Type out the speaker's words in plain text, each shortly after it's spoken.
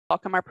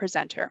welcome our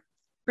presenter,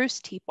 Bruce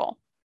Teeple.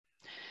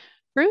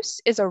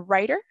 Bruce is a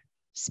writer,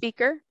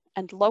 speaker,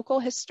 and local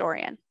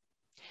historian.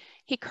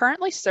 He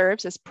currently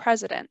serves as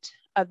president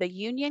of the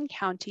Union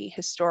County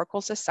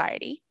Historical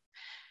Society,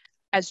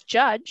 as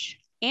judge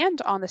and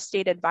on the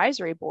state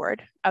advisory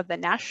board of the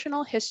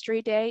National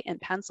History Day in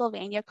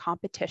Pennsylvania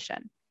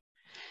competition,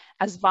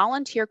 as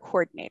volunteer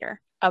coordinator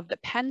of the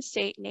Penn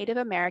State Native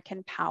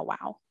American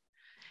Powwow,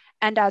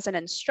 and as an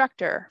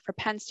instructor for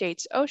Penn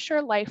State's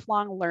Osher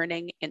Lifelong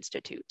Learning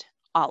Institute,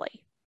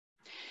 OLLI.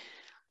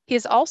 He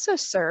has also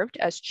served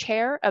as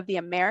chair of the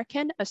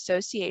American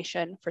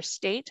Association for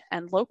State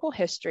and Local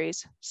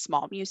History's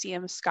Small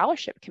Museum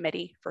Scholarship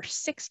Committee for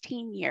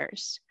 16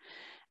 years,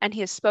 and he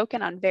has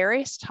spoken on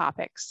various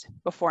topics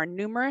before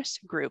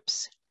numerous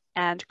groups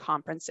and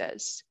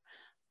conferences.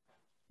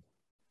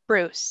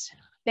 Bruce,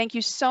 thank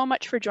you so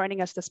much for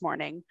joining us this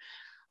morning.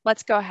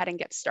 Let's go ahead and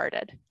get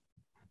started.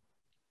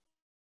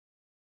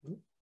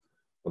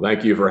 Well,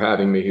 thank you for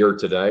having me here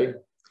today.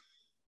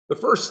 The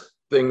first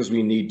things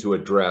we need to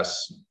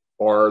address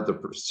are the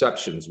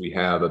perceptions we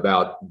have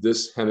about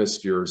this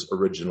hemisphere's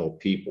original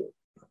people.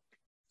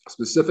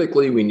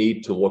 Specifically, we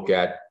need to look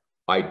at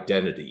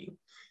identity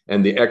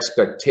and the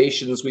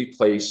expectations we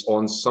place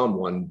on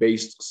someone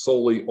based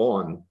solely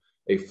on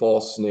a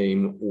false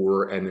name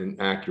or an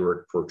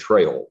inaccurate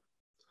portrayal.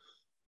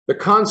 The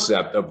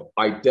concept of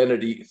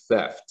identity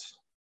theft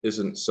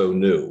isn't so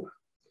new.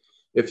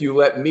 If you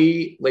let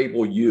me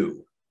label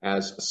you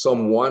as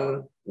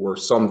someone or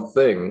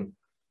something,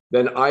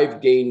 then I've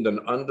gained an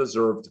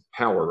undeserved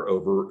power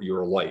over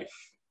your life.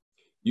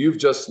 You've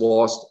just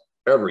lost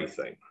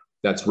everything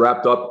that's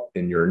wrapped up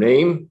in your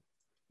name,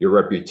 your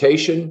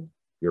reputation,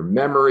 your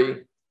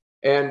memory,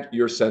 and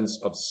your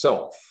sense of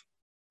self.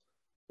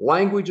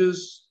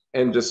 Languages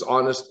and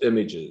dishonest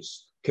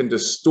images can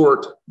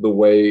distort the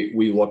way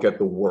we look at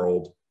the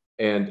world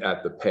and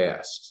at the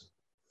past.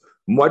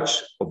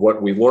 Much of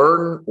what we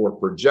learn or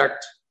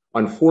project,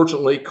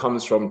 unfortunately,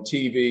 comes from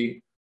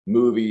TV,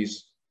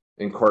 movies,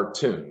 and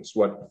cartoons,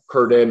 what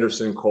Kurt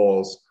Anderson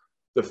calls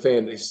the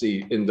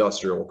fantasy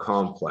industrial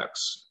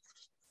complex.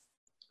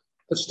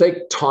 Let's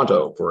take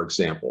Tonto, for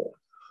example.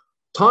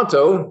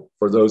 Tonto,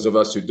 for those of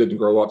us who didn't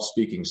grow up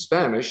speaking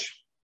Spanish,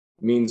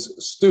 means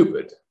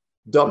stupid,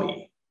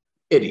 dummy,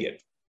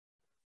 idiot.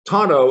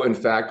 Tonto, in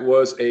fact,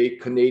 was a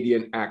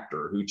Canadian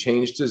actor who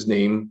changed his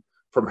name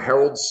from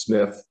Harold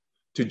Smith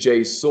to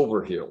Jay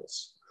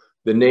Silverheels,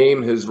 the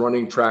name his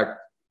running track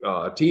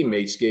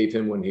teammates gave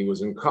him when he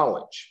was in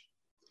college.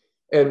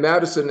 And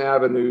Madison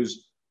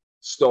Avenue's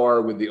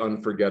star with the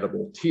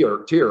unforgettable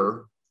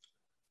tear,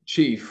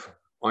 Chief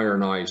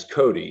Iron Eyes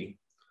Cody,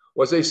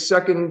 was a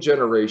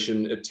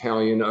second-generation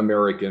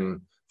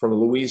Italian-American from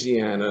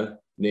Louisiana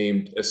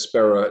named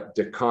Espera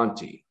de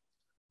Conti.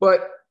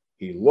 But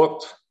he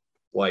looked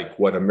like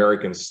what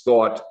Americans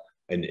thought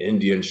an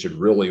Indian should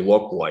really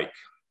look like.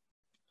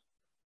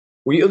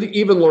 We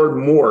even learned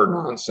more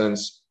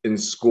nonsense in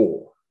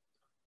school.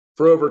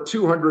 For over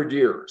 200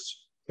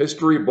 years,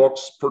 history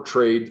books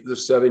portrayed the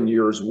 7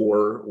 Years'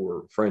 War,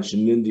 or French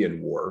and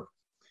Indian War,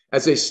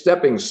 as a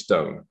stepping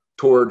stone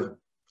toward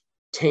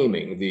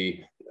taming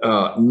the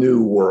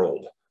New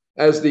World,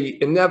 as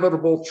the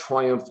inevitable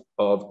triumph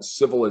of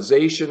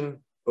civilization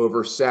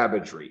over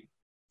savagery.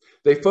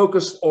 They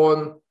focused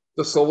on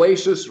the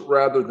salacious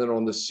rather than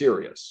on the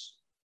serious,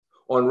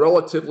 on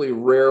relatively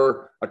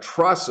rare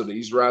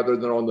atrocities rather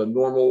than on the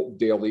normal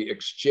daily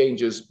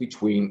exchanges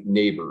between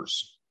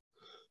neighbors.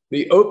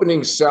 The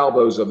opening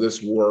salvos of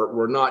this war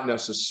were not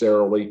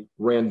necessarily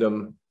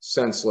random,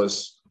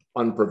 senseless,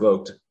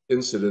 unprovoked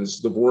incidents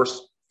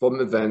divorced from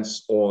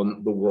events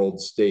on the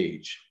world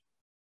stage.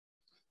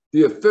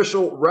 The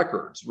official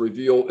records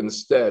reveal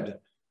instead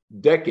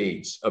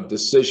decades of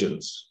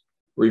decisions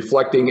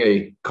reflecting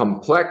a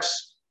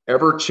complex,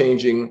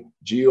 ever-changing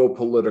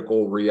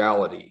geopolitical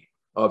reality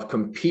of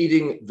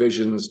competing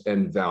visions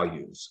and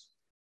values.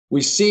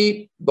 We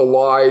see the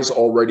lies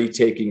already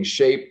taking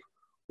shape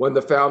when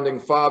the founding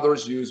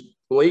fathers used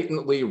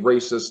blatantly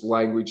racist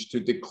language to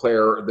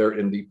declare their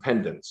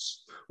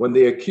independence, when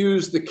they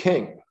accused the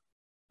king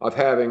of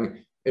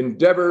having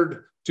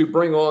endeavored to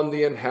bring on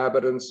the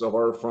inhabitants of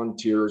our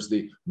frontiers,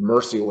 the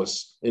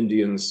merciless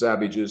Indian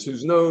savages,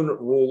 whose known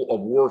rule of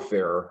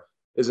warfare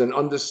is an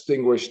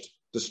undistinguished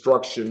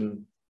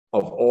destruction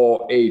of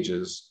all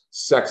ages,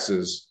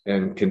 sexes,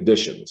 and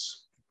conditions.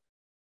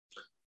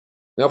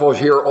 Now we'll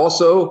hear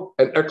also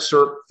an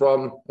excerpt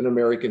from an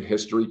American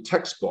history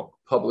textbook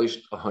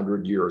published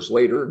 100 years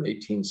later in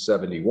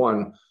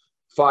 1871,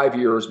 5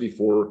 years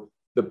before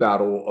the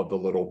Battle of the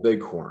Little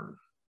Bighorn.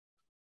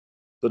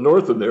 The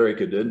North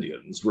American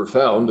Indians were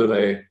found in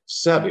a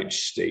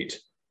savage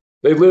state.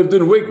 They lived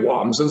in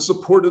wigwams and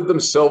supported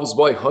themselves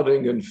by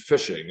hunting and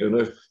fishing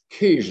and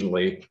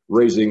occasionally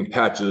raising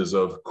patches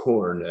of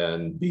corn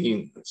and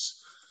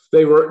beans.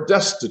 They were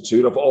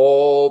destitute of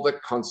all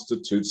that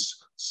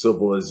constitutes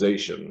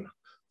civilization.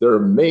 Their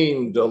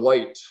main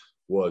delight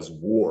was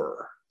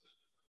war.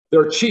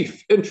 Their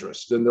chief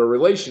interest in their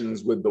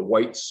relations with the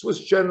whites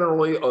was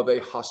generally of a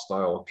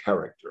hostile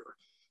character.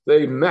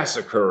 They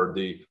massacred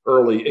the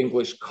early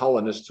English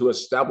colonists who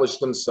established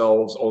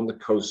themselves on the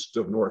coast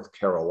of North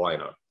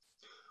Carolina.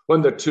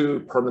 When the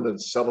two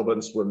permanent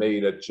settlements were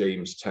made at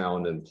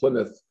Jamestown and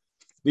Plymouth,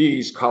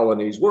 these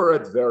colonies were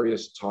at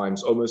various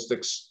times almost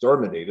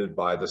exterminated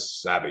by the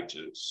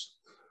savages.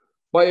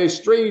 By a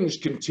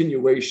strange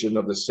continuation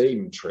of the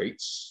same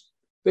traits,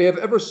 they have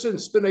ever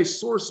since been a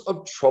source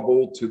of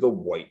trouble to the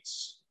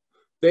whites.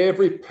 They have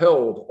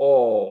repelled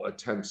all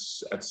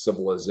attempts at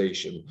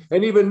civilization,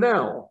 and even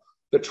now,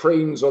 the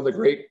trains on the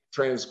Great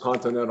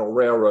Transcontinental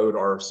Railroad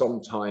are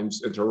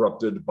sometimes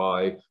interrupted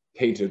by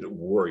painted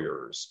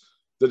warriors,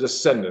 the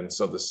descendants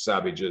of the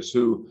savages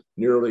who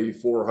nearly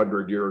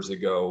 400 years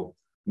ago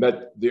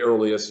met the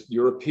earliest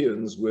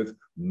Europeans with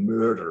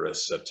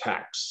murderous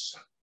attacks.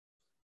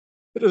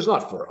 It is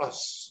not for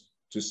us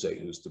to say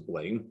who's to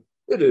blame.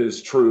 It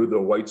is true the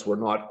whites were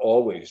not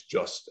always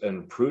just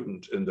and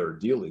prudent in their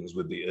dealings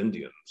with the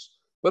Indians,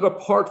 but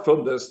apart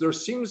from this, there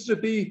seems to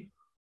be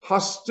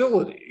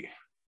hostility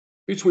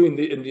between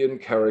the Indian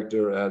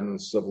character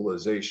and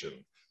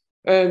civilization.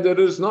 And it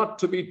is not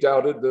to be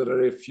doubted that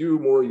in a few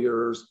more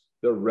years,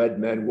 the red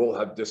men will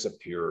have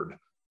disappeared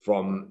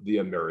from the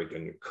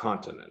American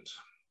continent.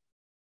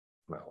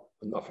 Well,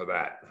 enough of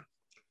that.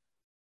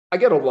 I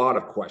get a lot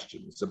of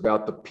questions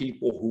about the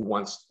people who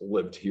once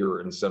lived here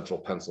in central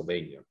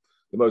Pennsylvania.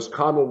 The most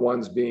common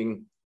ones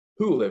being,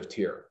 who lived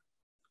here?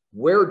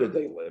 Where did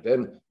they live?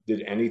 And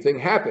did anything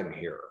happen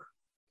here?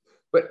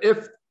 But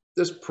if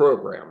this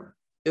program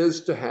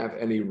is to have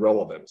any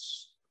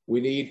relevance, we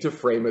need to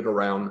frame it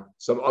around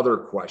some other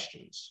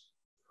questions.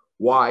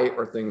 Why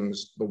are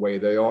things the way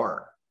they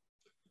are?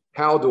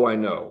 How do I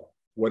know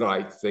what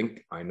I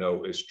think I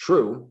know is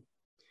true?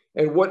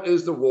 And what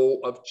is the role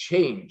of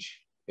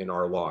change in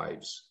our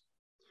lives?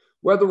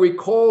 Whether we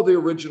call the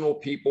original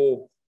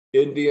people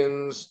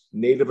Indians,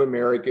 Native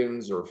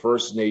Americans, or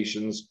First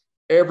Nations,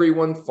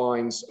 everyone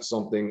finds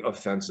something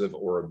offensive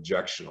or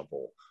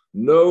objectionable.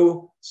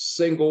 No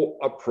single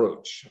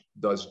approach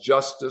does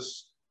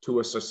justice to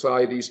a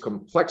society's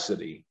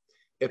complexity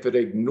if it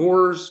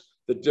ignores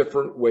the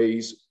different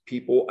ways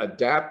people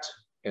adapt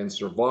and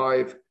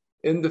survive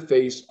in the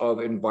face of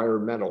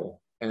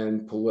environmental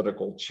and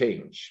political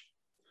change.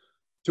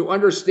 To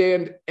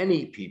understand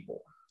any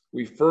people,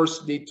 we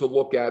first need to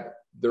look at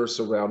their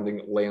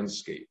surrounding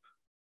landscape.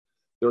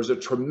 There's a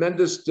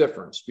tremendous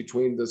difference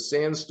between the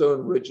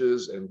sandstone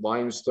ridges and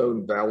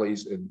limestone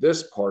valleys in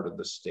this part of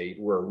the state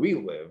where we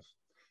live,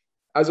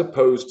 as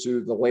opposed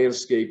to the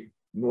landscape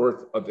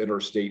north of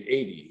Interstate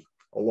 80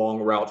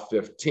 along Route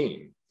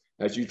 15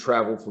 as you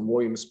travel from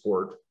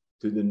Williamsport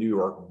to the New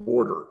York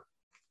border.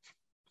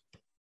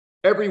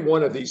 Every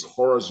one of these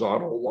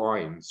horizontal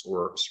lines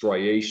or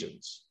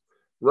striations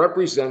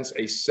represents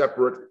a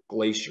separate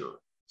glacier,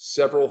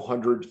 several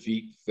hundred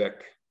feet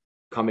thick,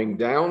 coming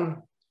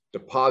down,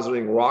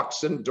 depositing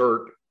rocks and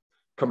dirt,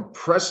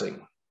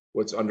 compressing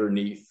what's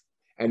underneath,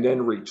 and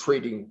then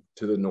retreating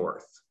to the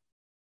north.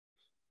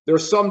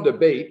 There's some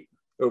debate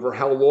over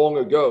how long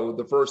ago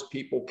the first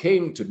people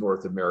came to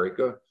North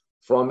America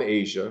from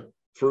Asia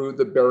through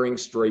the Bering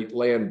Strait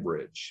land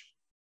bridge.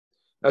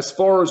 As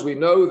far as we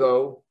know,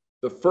 though,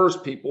 the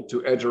first people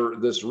to enter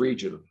this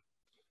region,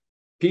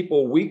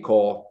 people we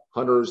call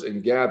hunters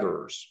and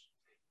gatherers,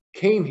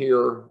 came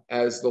here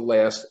as the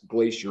last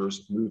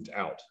glaciers moved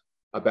out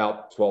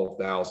about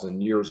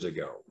 12,000 years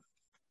ago.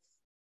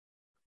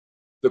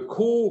 The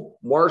cool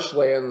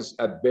marshlands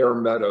at Bear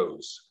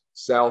Meadows,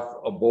 south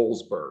of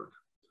Boalsburg,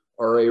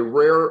 are a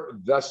rare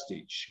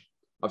vestige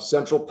of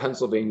central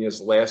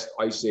Pennsylvania's last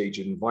ice age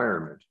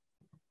environment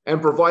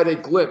and provide a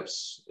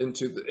glimpse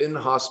into the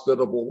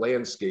inhospitable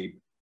landscape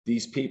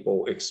these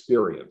people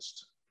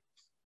experienced.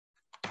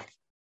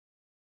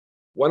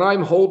 What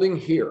I'm holding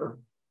here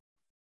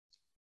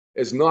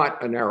is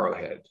not an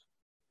arrowhead.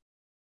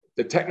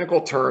 The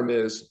technical term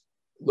is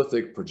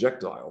lithic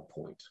projectile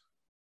point.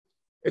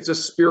 It's a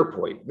spear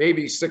point,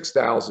 maybe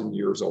 6,000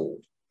 years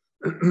old.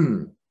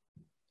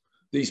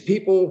 These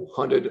people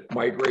hunted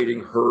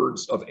migrating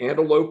herds of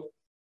antelope,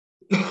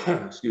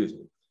 excuse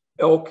me,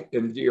 elk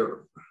and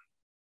deer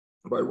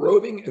by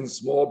roving in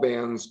small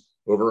bands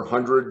over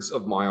hundreds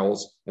of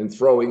miles and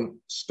throwing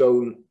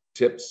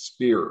stone-tipped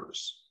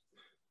spears.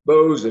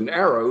 Bows and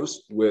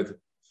arrows with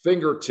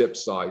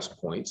fingertip-sized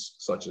points,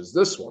 such as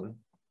this one,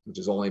 which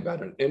is only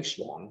about an inch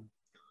long,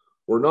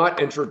 were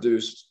not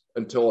introduced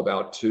until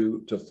about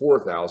 2,000 to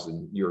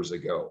 4,000 years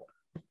ago.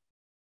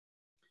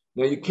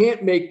 Now, you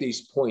can't make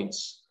these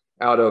points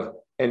out of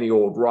any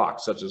old rock,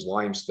 such as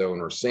limestone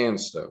or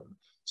sandstone.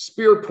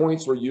 Spear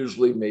points were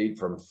usually made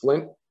from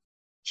flint,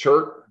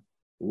 chert,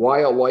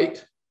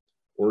 rhyolite,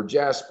 or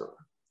jasper.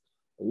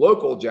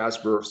 Local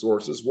jasper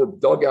sources were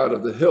dug out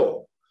of the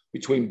hill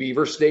between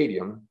Beaver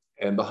Stadium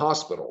and the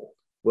hospital,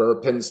 where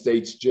Penn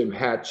State's Jim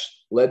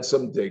Hatch led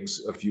some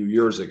digs a few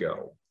years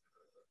ago.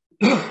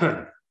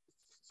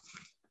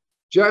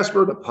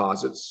 Jasper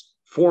deposits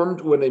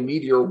formed when a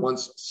meteor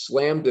once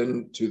slammed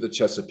into the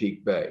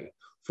Chesapeake Bay,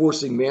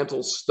 forcing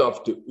mantle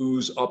stuff to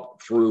ooze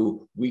up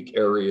through weak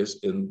areas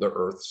in the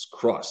Earth's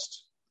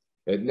crust.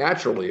 It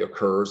naturally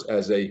occurs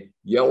as a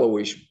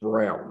yellowish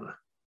brown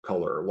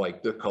color,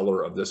 like the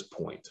color of this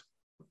point.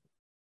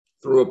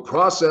 Through a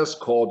process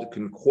called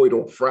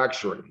conchoidal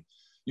fracturing,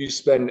 you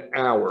spend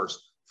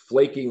hours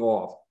flaking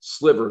off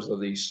slivers of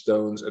these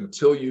stones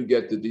until you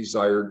get the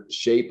desired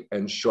shape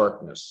and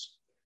sharpness.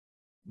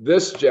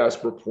 This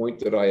jasper point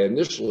that I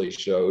initially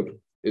showed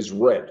is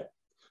red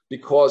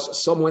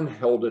because someone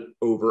held it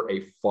over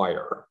a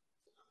fire.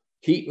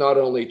 Heat not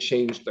only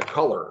changed the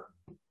color,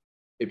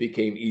 it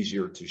became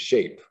easier to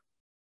shape.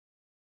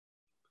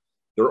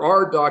 There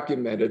are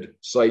documented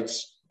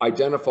sites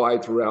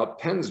identified throughout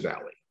Penns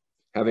Valley,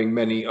 having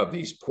many of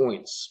these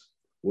points.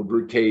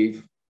 Woodward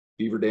Cave,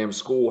 Beaver Dam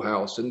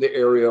Schoolhouse, in the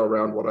area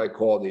around what I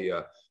call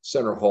the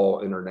Center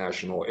Hall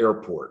International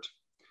Airport.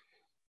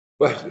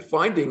 But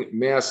finding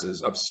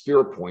masses of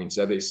spear points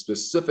at a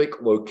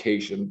specific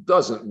location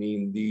doesn't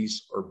mean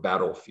these are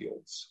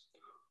battlefields.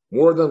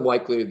 More than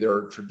likely, there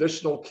are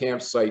traditional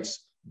campsites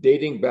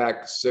dating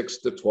back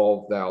 6,000 to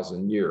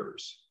 12,000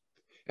 years.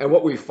 And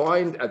what we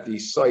find at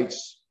these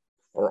sites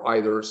are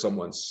either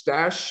someone's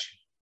stash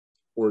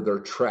or their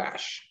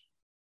trash.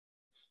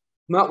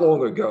 Not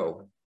long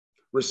ago,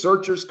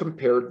 researchers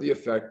compared the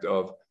effect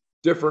of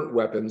different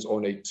weapons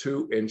on a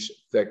 2-inch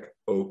thick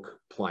oak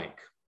plank.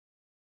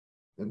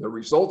 And the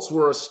results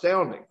were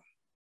astounding.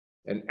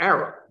 An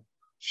arrow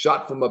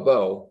shot from a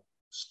bow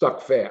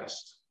stuck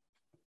fast.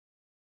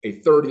 A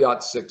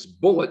 30-06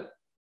 bullet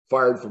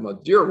fired from a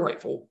deer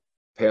rifle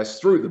passed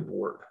through the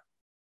board.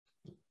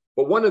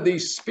 But one of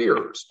these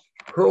spears,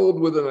 hurled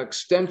with an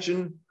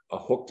extension, a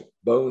hooked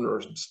bone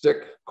or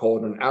stick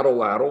called an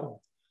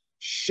atlatl,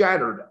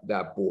 shattered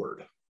that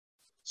board.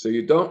 So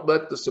you don't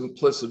let the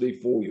simplicity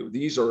fool you.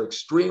 These are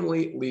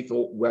extremely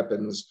lethal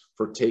weapons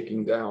for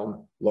taking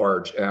down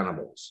large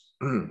animals.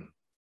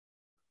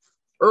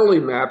 Early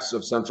maps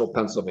of central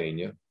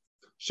Pennsylvania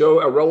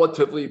show a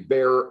relatively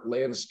bare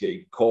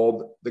landscape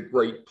called the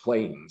Great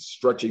Plains,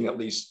 stretching at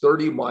least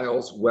 30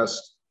 miles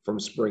west from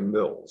Spring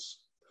Mills.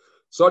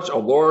 Such a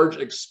large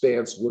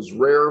expanse was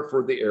rare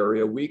for the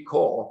area we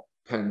call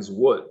Penn's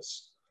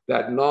Woods,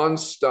 that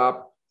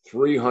nonstop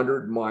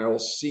 300-mile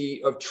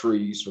sea of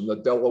trees from the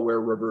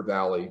Delaware River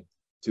Valley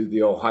to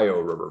the Ohio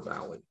River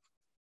Valley.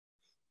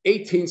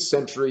 18th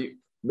century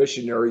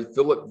missionary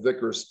Philip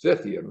Vickers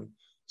Fithian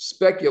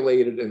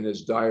speculated in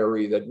his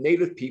diary that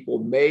Native people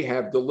may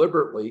have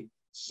deliberately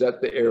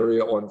set the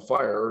area on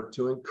fire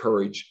to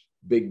encourage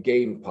big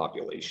game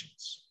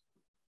populations.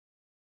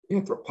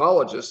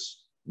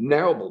 Anthropologists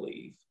now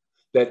believe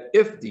that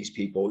if these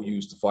people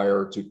used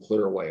fire to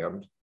clear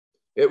land,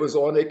 it was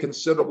on a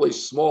considerably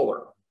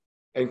smaller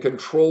and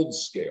controlled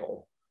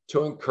scale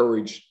to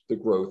encourage the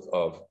growth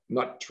of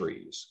nut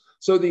trees.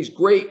 So these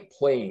Great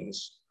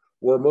Plains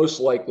were most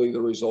likely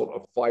the result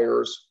of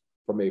fires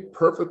from a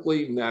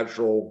perfectly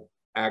natural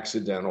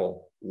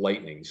accidental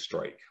lightning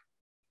strike.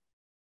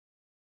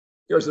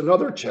 Here's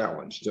another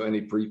challenge to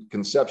any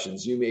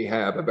preconceptions you may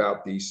have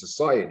about these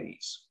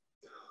societies.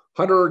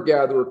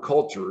 Hunter-gatherer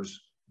cultures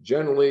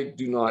generally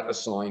do not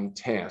assign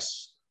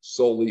tasks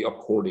solely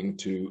according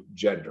to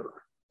gender.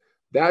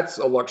 That's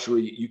a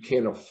luxury you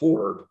can't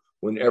afford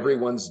when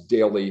everyone's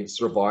daily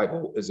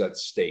survival is at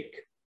stake.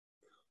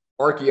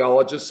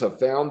 Archaeologists have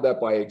found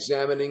that by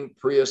examining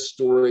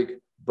prehistoric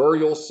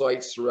burial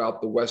sites throughout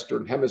the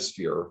Western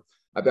Hemisphere,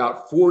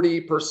 about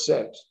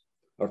 40%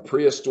 of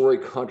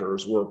prehistoric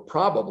hunters were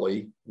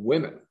probably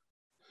women.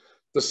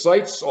 The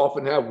sites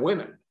often have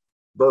women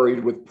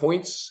buried with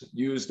points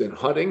used in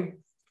hunting,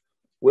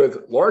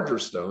 with larger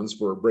stones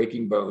for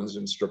breaking bones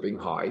and stripping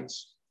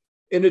hides,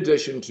 in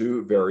addition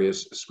to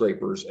various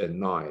scrapers and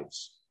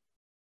knives.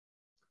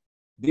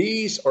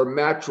 These are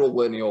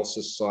matrilineal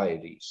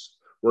societies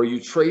where you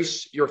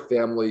trace your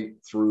family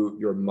through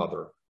your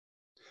mother.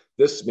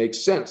 This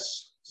makes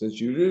sense since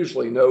you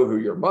usually know who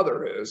your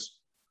mother is,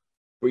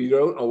 but you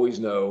don't always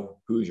know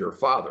who's your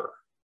father.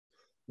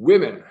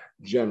 Women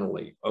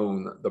generally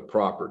own the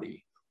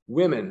property.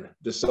 Women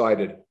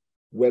decided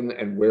when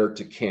and where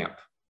to camp.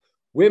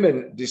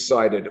 Women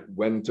decided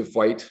when to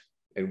fight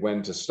and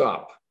when to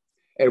stop.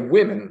 And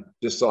women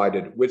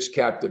decided which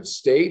captives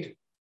stayed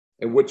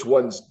and which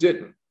ones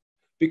didn't,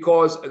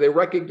 because they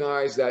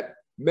recognized that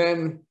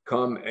men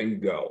come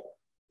and go,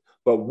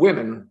 but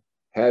women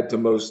had the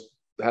most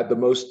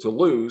to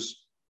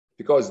lose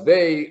because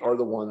they are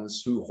the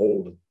ones who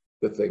hold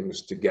the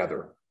things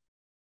together.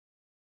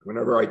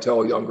 Whenever I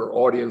tell younger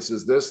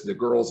audiences this, the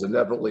girls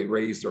inevitably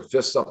raise their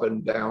fists up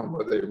and down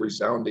with a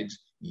resounding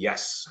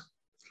yes.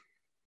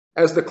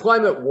 As the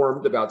climate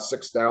warmed about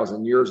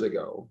 6,000 years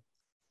ago,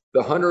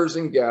 the hunters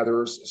and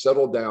gatherers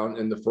settled down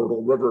in the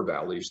fertile river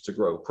valleys to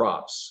grow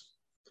crops.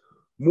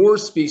 More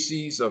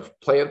species of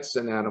plants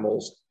and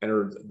animals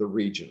entered the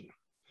region.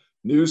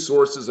 New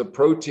sources of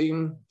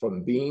protein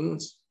from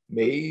beans,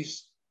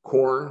 maize,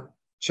 corn,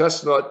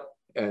 chestnut,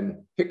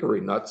 and hickory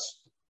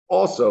nuts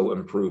also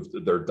improved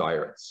their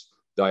diets,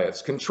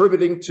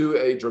 contributing to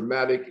a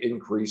dramatic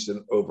increase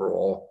in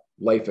overall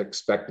life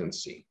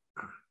expectancy.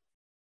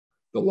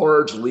 The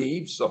large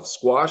leaves of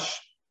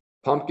squash,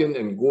 pumpkin,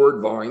 and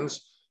gourd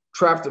vines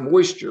trapped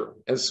moisture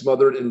and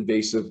smothered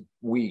invasive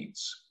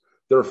weeds.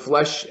 Their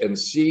flesh and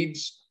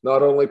seeds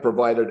not only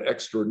provided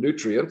extra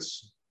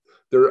nutrients,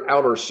 their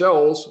outer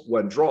shells,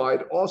 when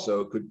dried,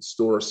 also could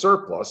store a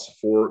surplus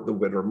for the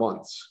winter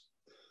months.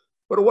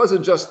 But it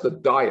wasn't just the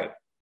diet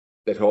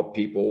that helped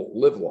people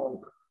live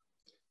longer.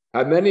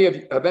 Have any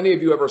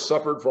of you ever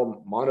suffered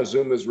from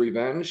Montezuma's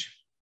revenge?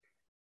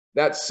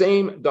 That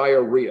same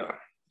diarrhea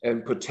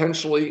and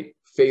potentially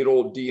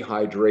fatal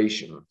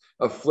dehydration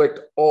afflict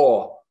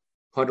all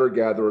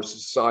hunter-gatherer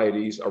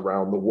societies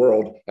around the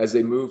world as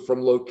they move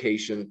from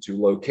location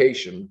to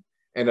location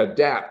and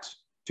adapt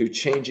to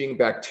changing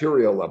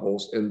bacteria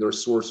levels in their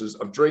sources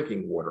of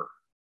drinking water.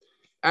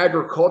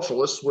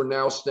 Agriculturalists were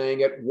now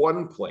staying at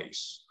one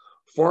place,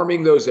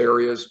 farming those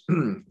areas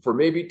for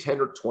maybe 10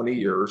 or 20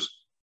 years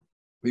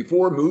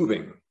before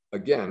moving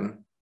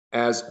again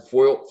as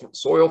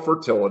soil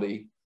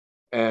fertility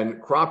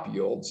and crop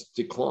yields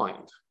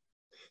declined.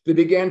 They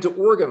began to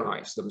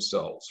organize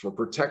themselves for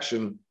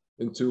protection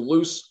into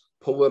loose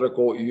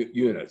political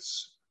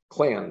units,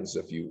 clans,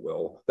 if you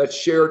will, that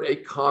shared a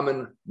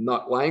common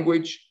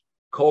language,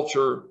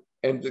 culture,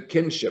 and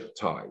kinship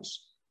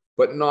ties,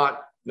 but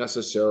not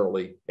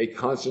necessarily a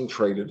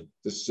concentrated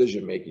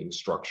decision-making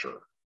structure.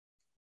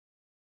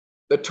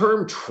 The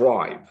term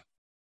tribe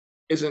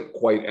isn't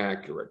quite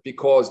accurate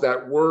because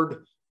that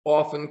word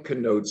often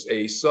connotes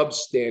a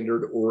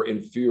substandard or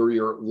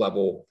inferior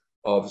level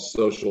of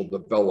social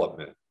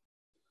development.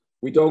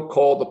 We don't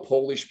call the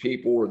Polish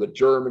people or the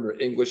German or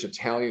English,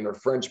 Italian or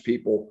French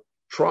people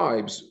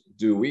tribes,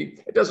 do we?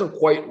 It doesn't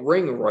quite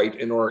ring right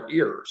in our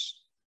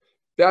ears.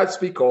 That's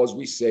because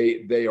we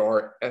say they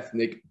are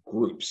ethnic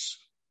groups.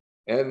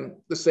 And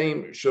the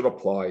same should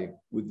apply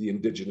with the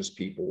indigenous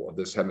people of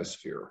this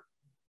hemisphere.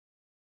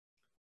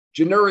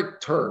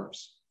 Generic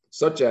terms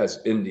such as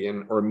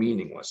Indian are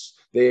meaningless.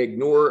 They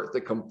ignore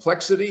the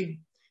complexity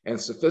and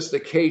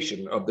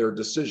sophistication of their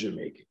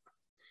decision-making.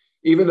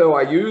 Even though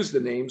I use the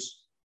names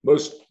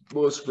most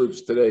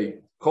groups today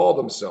call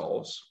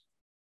themselves,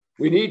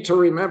 we need to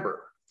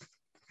remember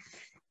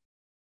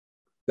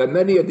that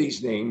many of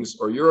these names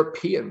are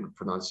European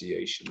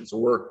pronunciations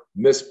or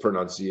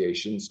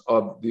mispronunciations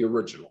of the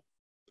original.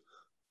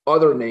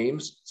 Other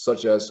names,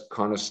 such as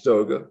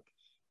Conestoga,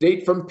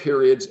 date from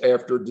periods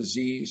after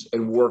disease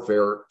and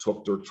warfare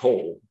took their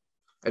toll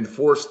and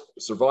forced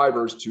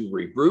survivors to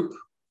regroup,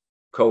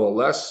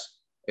 coalesce,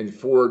 and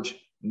forge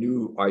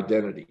new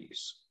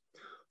identities.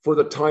 For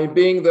the time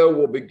being, though,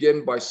 we'll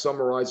begin by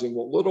summarizing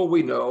what little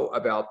we know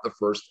about the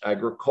first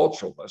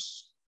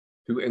agriculturalists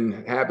who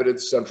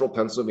inhabited central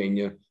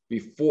Pennsylvania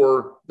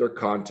before their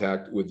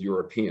contact with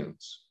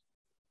Europeans.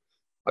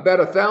 About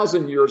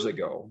 1,000 years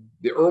ago,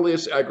 the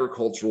earliest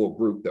agricultural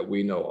group that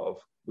we know of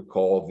we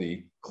call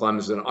the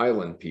Clemson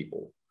Island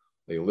people.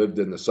 They lived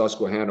in the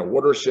Susquehanna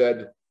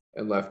watershed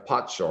and left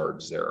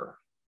potsherds there.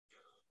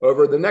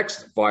 Over the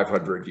next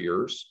 500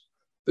 years,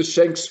 the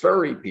Shanks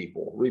Ferry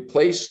people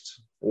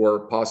replaced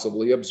or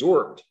possibly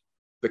absorbed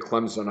the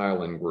Clemson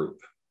Island group.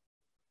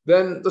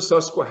 Then the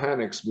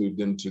Susquehannocks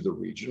moved into the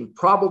region,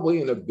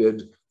 probably in a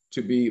bid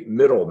to be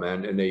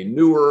middlemen in a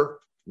newer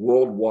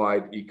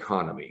worldwide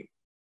economy.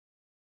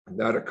 And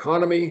that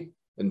economy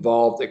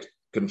involved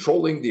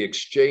controlling the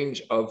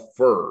exchange of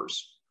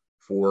furs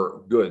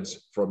for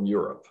goods from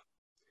Europe.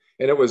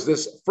 And it was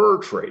this fur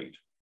trade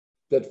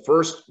that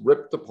first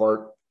ripped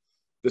apart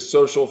the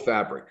social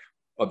fabric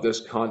of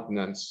this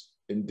continent's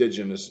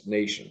indigenous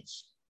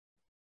nations.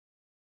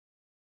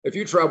 If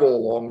you travel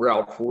along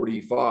Route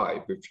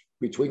 45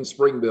 between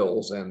Spring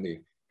Mills and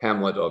the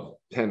hamlet of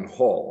Penn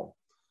Hall,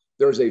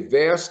 there's a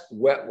vast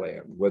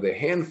wetland with a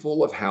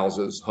handful of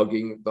houses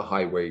hugging the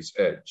highway's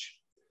edge.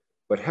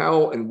 But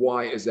how and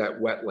why is that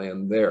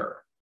wetland there?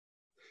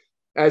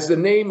 As the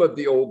name of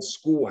the old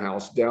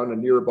schoolhouse down a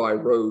nearby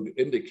road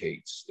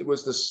indicates, it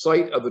was the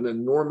site of an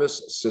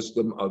enormous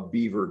system of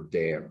beaver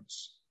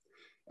dams.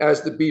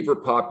 As the beaver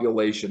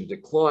population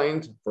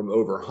declined from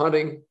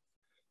overhunting,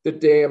 the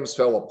dams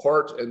fell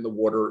apart and the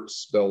water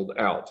spilled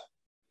out.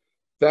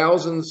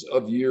 Thousands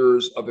of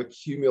years of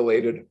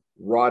accumulated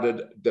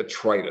rotted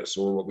detritus,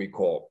 or what we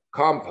call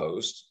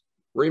compost,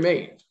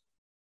 remained.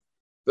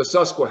 The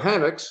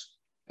Susquehannocks,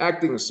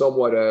 acting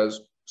somewhat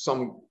as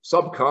some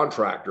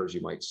subcontractors,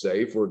 you might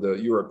say, for the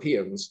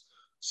Europeans,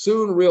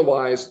 soon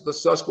realized the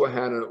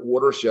Susquehanna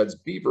watershed's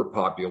beaver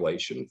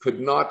population could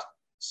not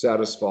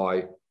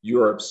satisfy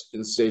Europe's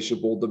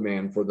insatiable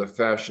demand for the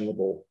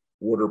fashionable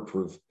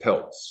waterproof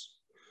pelts.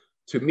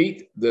 To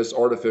meet this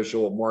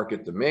artificial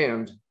market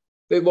demand,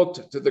 they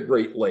looked to the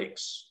Great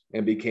Lakes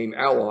and became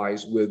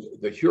allies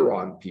with the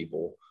Huron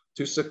people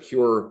to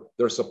secure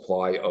their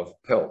supply of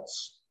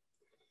pelts.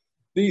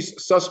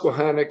 These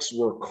Susquehannocks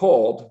were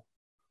called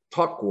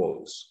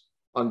Tukwos,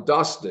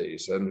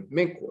 Andastes, and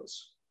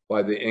Minkwas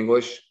by the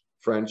English,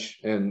 French,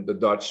 and the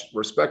Dutch,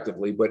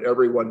 respectively, but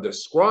everyone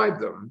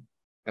described them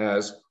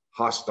as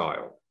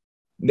hostile.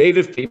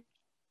 Native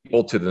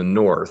people to the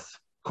north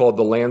called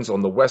the lands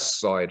on the west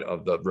side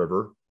of the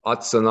river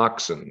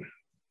Otsanaxen,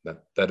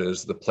 that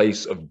is the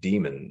place of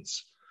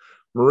demons.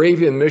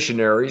 Moravian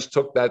missionaries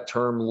took that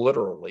term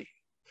literally,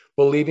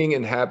 believing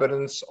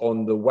inhabitants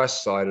on the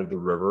west side of the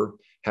river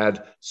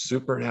had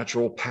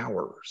supernatural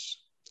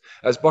powers.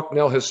 As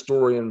Bucknell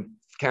historian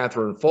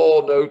Catherine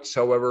Fall notes,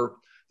 however,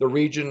 the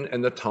region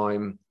and the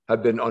time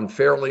have been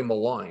unfairly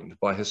maligned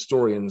by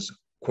historians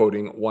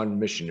quoting one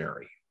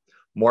missionary,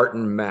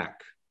 Martin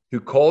Mack, who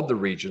called the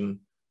region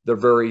the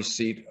very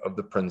seat of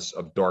the Prince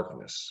of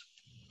Darkness.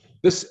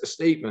 This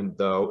statement,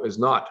 though, is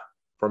not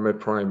from a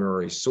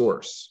primary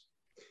source.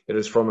 It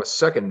is from a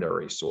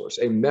secondary source,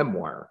 a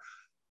memoir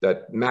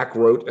that Mack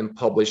wrote and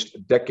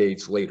published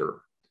decades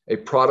later, a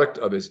product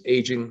of his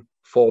aging,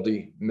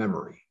 faulty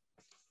memory.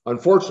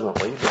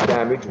 Unfortunately, the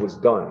damage was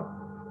done,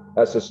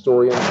 as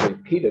historians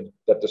repeated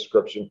that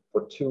description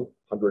for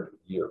 200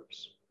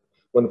 years.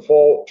 When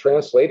Fall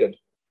translated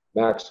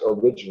Mack's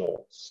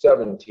original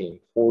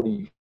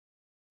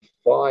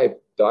 1745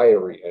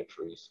 diary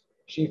entries,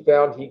 she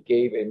found he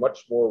gave a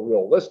much more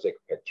realistic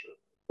picture.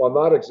 While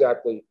not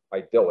exactly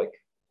idyllic,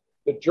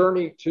 the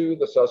journey to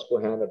the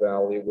Susquehanna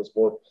Valley was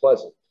more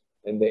pleasant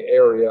and the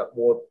area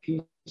more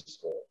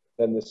peaceful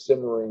than the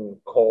simmering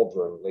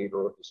cauldron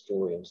later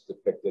historians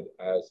depicted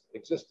as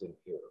existing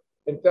here.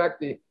 In fact,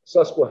 the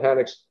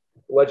Susquehannock's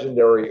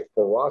legendary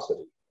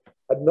ferocity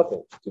had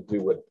nothing to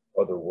do with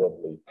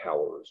otherworldly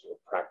powers or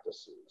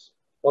practices.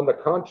 On the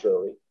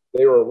contrary,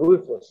 they were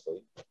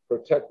ruthlessly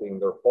protecting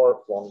their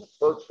far-flung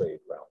fur trade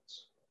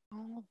routes.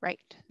 All right,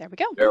 there we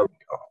go. There we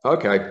go.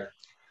 Okay.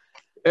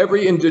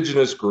 Every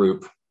indigenous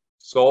group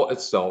saw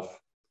itself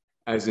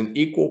as an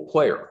equal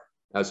player,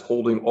 as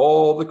holding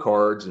all the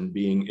cards and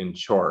being in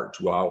charge,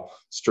 while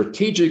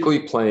strategically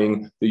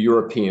playing the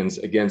Europeans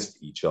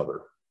against each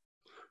other.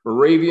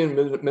 Moravian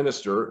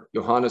minister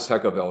Johannes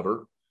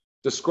Heckewelder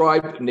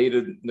described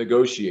native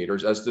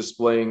negotiators as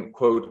displaying,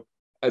 quote,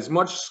 as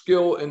much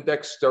skill and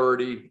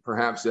dexterity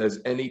perhaps as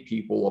any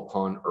people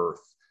upon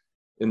earth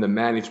in the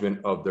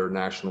management of their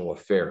national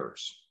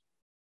affairs.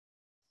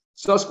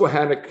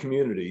 Susquehannock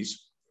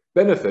communities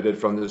benefited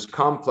from this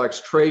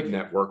complex trade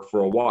network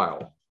for a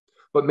while,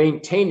 but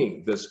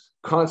maintaining this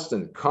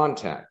constant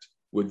contact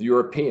with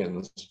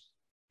Europeans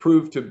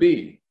proved to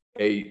be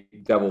a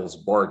devil's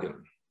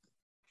bargain.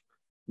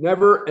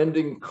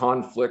 Never-ending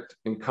conflict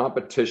and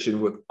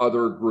competition with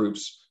other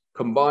groups,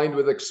 combined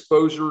with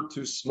exposure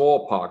to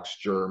smallpox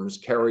germs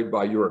carried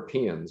by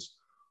Europeans,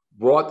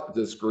 brought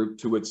this group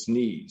to its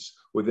knees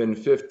within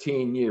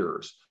 15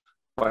 years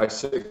by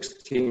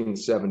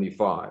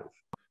 1675,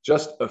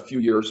 just a few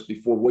years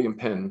before William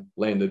Penn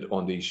landed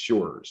on these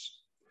shores.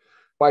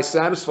 By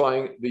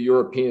satisfying the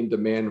European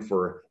demand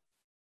for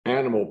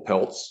animal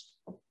pelts,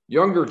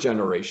 younger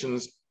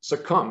generations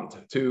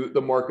succumbed to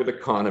the market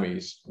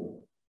economy's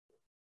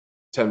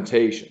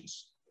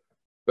temptations.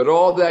 But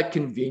all that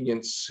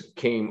convenience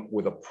came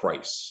with a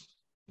price.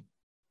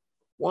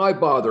 Why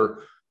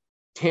bother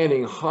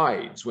tanning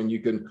hides when you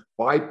can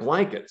buy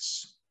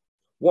blankets?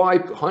 Why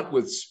hunt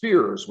with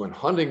spears when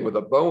hunting with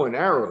a bow and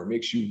arrow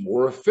makes you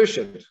more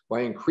efficient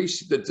by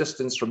increasing the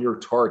distance from your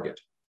target?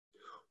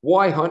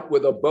 Why hunt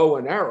with a bow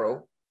and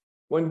arrow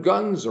when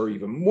guns are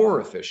even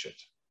more efficient?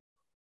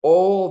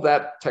 All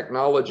that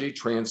technology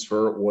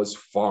transfer was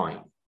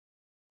fine,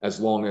 as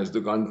long as the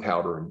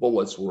gunpowder and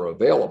bullets were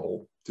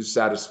available to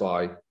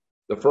satisfy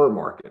the fur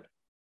market.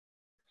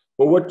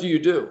 But what do you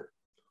do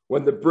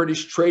when the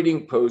British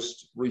trading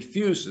post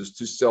refuses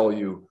to sell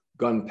you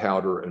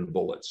gunpowder and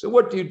bullets? And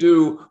what do you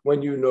do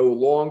when you no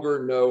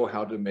longer know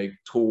how to make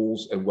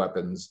tools and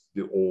weapons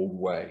the old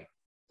way?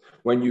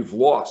 When you've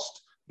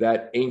lost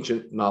that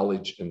ancient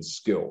knowledge and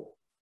skill?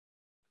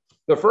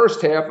 The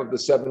first half of the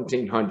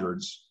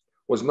 1700s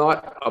was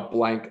not a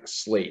blank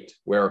slate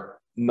where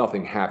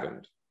nothing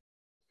happened.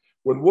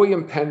 When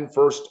William Penn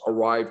first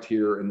arrived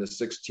here in the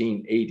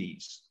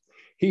 1680s,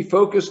 he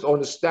focused on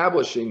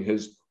establishing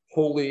his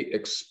holy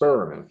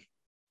experiment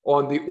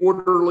on the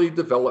orderly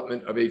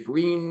development of a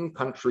green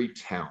country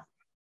town.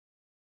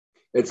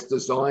 Its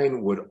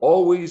design would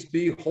always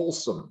be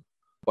wholesome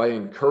by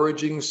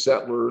encouraging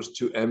settlers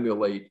to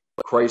emulate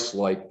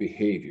Christ-like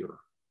behavior.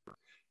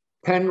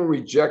 Penn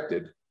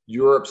rejected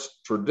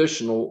Europe's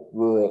traditional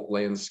rural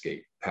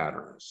landscape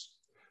patterns.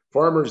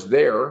 Farmers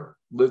there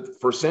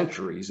lived for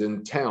centuries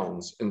in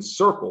towns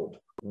encircled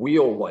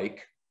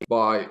wheel-like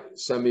by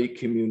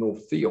semi-communal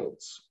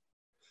fields.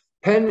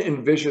 Penn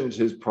envisioned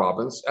his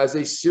province as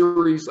a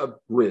series of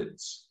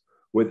grids,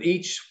 with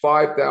each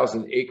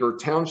 5,000-acre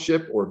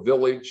township or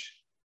village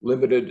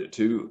limited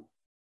to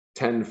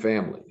 10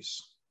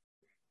 families.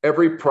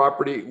 Every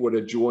property would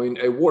adjoin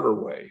a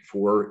waterway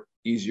for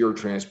easier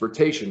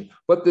transportation,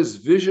 but this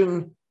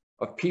vision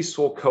of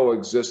peaceful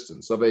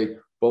coexistence, of a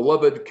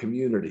beloved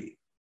community,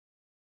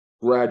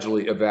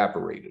 gradually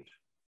evaporated.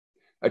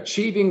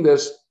 Achieving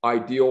this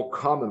ideal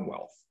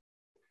commonwealth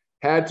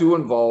had to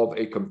involve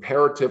a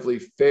comparatively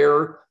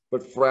fair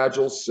but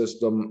fragile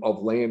system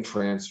of land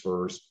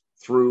transfers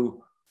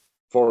through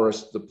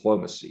forest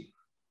diplomacy.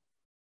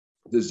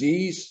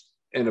 Disease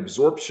and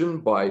absorption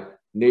by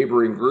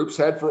neighboring groups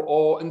had, for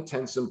all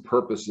intents and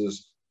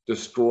purposes,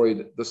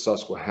 destroyed the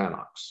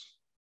Susquehannocks.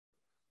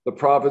 The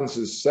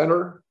province's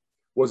center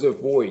was a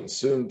void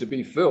soon to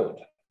be filled.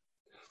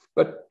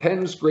 But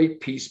Penn's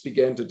great peace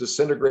began to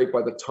disintegrate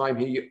by the time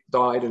he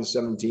died in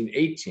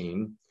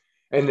 1718,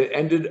 and it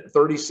ended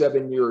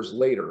 37 years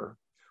later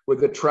with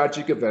the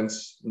tragic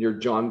events near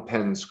John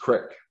Penn's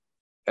Creek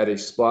at a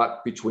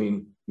spot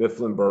between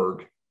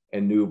Mifflinburg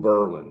and New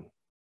Berlin.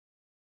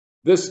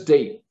 This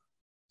date,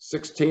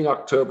 16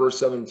 October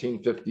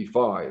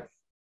 1755,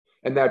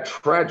 and that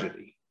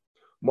tragedy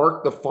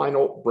marked the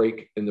final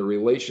break in the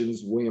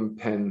relations William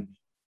Penn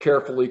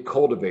carefully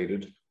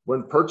cultivated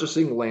when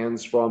purchasing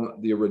lands from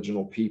the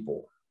original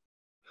people.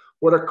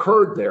 What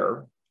occurred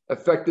there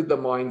affected the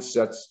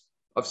mindsets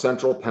of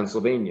central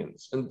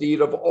Pennsylvanians,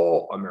 indeed of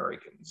all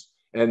Americans,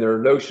 and their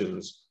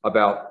notions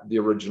about the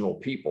original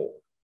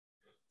people.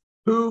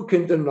 Who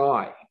can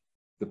deny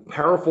the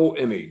powerful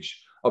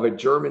image of a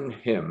German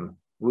hymn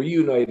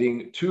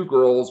reuniting two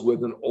girls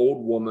with an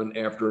old woman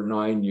after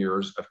 9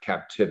 years of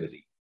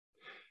captivity?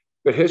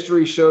 But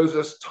history shows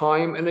us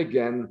time and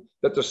again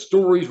that the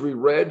stories we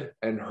read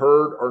and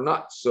heard are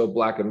not so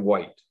black and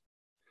white,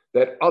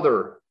 that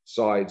other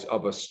sides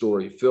of a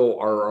story fill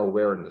our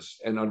awareness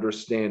and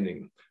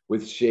understanding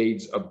with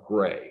shades of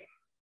gray.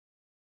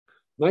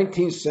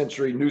 19th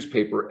century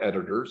newspaper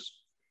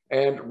editors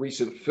and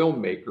recent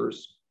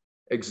filmmakers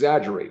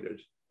exaggerated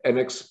and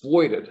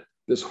exploited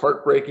this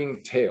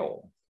heartbreaking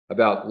tale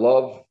about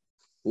love,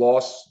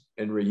 loss,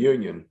 and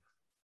reunion,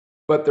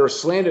 but their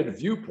slanted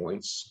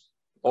viewpoints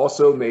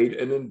also made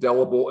an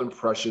indelible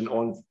impression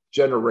on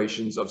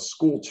generations of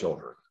school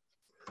children.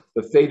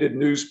 The faded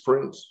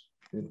newsprint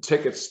and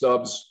ticket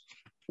stubs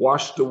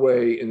washed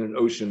away in an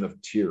ocean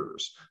of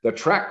tears. The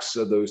tracks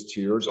of those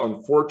tears,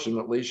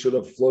 unfortunately, should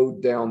have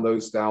flowed down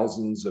those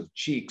thousands of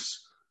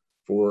cheeks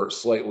for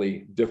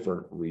slightly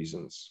different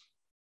reasons.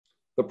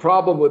 The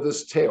problem with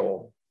this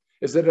tale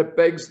is that it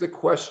begs the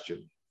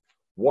question,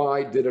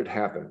 why did it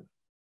happen?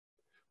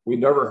 We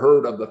never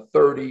heard of the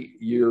 30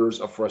 years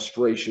of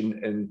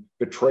frustration and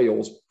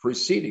betrayals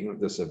preceding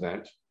this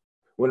event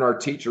when our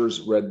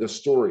teachers read the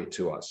story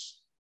to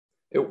us.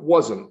 It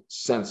wasn't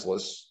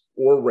senseless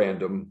or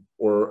random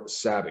or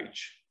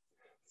savage.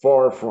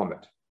 Far from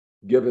it,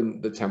 given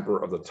the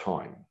temper of the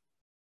time.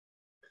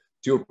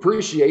 To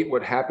appreciate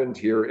what happened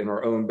here in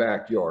our own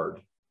backyard,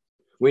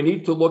 we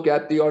need to look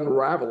at the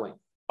unraveling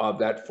of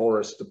that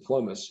forest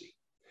diplomacy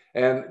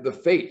and the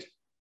fate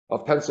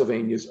of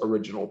Pennsylvania's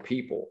original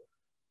people.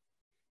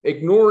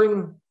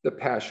 Ignoring the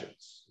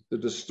passions, the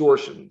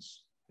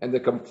distortions, and the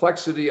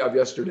complexity of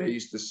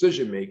yesterday's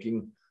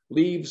decision-making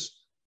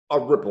leaves a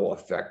ripple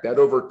effect that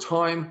over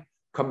time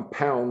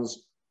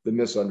compounds the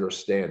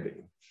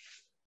misunderstanding.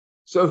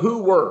 So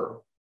who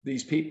were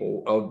these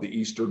people of the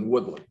Eastern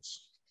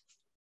Woodlands?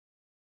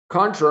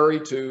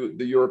 Contrary to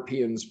the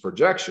Europeans'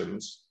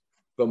 projections,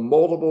 the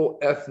multiple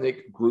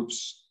ethnic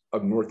groups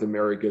of North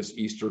America's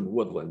Eastern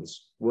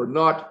Woodlands were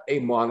not a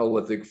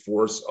monolithic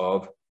force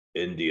of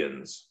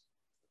Indians.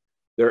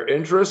 Their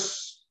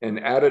interests and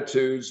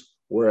attitudes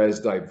were as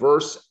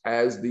diverse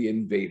as the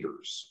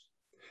invaders.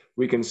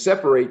 We can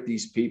separate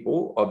these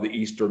people of the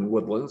Eastern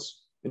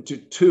Woodlands into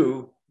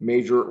two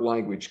major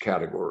language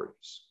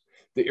categories: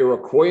 the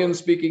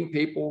Iroquoian-speaking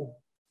people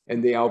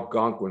and the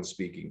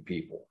Algonquin-speaking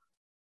people.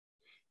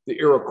 The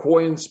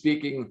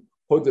Iroquoian-speaking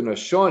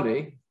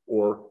Haudenosaunee,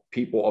 or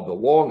people of the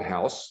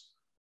Longhouse,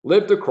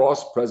 lived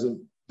across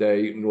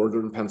present-day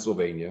northern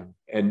Pennsylvania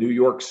and New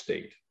York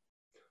State.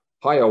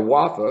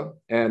 Hiawatha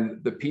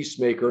and the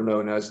peacemaker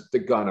known as the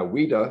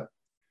Ganawida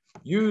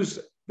used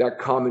that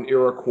common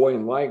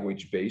Iroquoian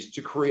language base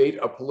to create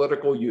a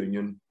political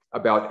union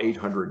about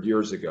 800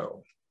 years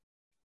ago.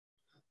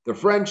 The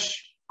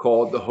French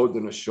called the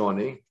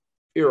Haudenosaunee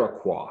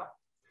Iroquois.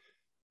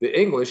 The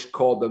English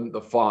called them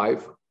the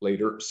Five,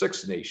 later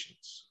Six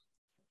Nations.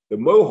 The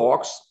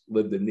Mohawks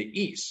lived in the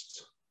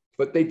East,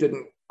 but they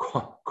didn't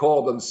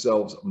call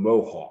themselves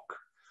Mohawk.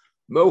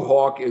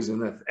 Mohawk is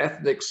an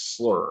ethnic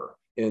slur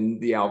in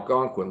the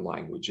Algonquin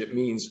language. It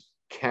means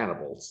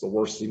cannibal. It's the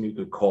worst thing you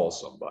could call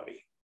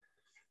somebody.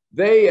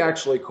 They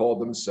actually called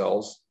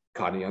themselves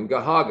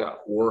Kanien'kehá:ka,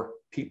 or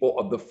people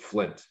of the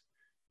flint,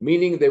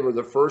 meaning they were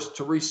the first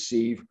to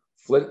receive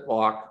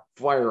flintlock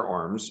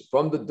firearms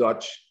from the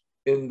Dutch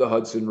in the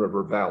Hudson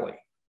River Valley.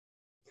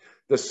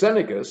 The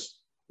Senecas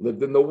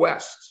lived in the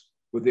West,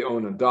 with the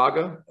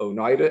Onondaga,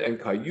 Oneida, and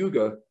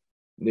Cayuga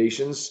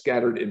nations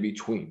scattered in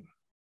between.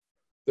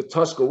 The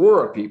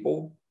Tuscarora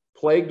people,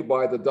 plagued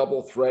by the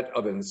double threat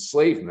of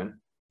enslavement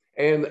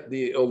and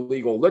the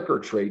illegal liquor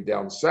trade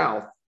down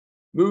south,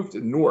 moved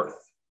north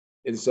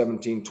in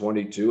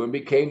 1722 and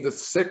became the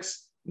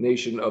sixth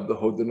nation of the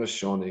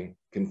Haudenosaunee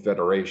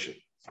Confederation.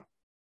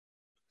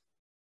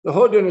 The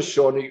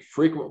Haudenosaunee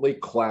frequently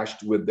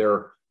clashed with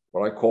their,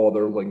 what I call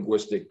their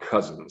linguistic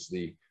cousins,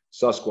 the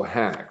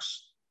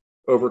Susquehannocks,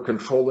 over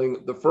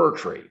controlling the fur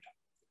trade,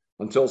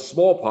 until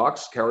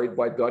smallpox carried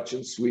by Dutch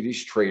and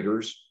Swedish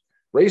traders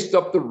raced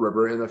up the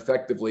river and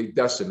effectively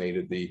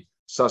decimated the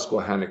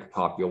Susquehannock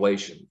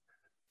population.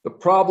 The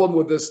problem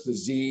with this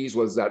disease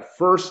was that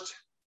first,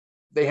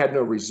 they had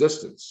no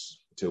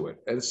resistance to it.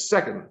 And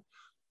second,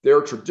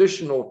 their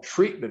traditional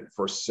treatment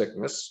for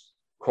sickness,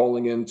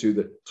 calling into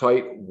the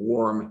tight,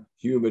 warm,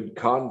 humid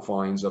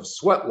confines of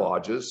sweat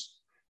lodges,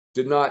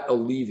 did not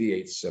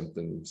alleviate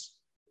symptoms,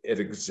 it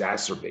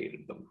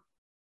exacerbated them.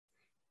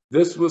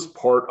 This was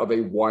part of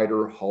a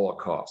wider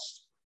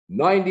Holocaust.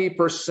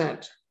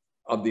 90%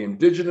 of the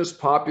indigenous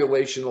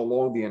population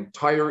along the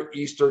entire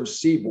eastern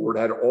seaboard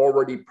had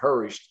already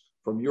perished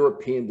from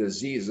European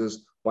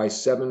diseases by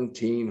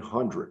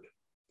 1700.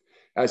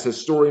 As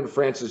historian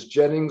Francis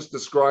Jennings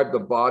described the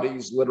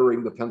bodies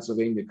littering the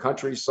Pennsylvania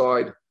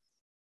countryside,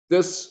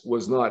 this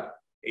was not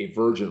a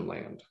virgin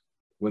land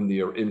when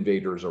the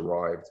invaders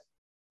arrived.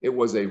 It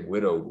was a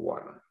widowed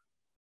one.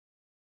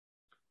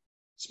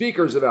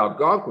 Speakers of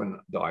Algonquin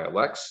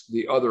dialects,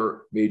 the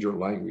other major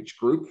language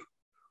group,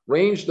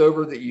 ranged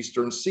over the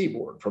eastern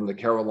seaboard from the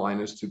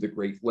Carolinas to the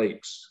Great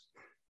Lakes.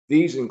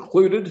 These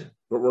included,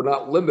 but were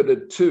not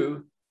limited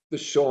to, the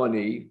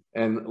Shawnee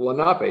and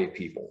Lenape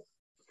people.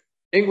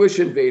 English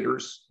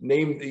invaders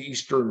named the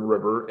Eastern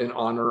River in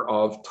honor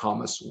of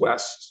Thomas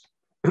West,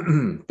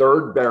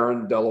 3rd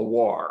Baron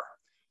Delaware.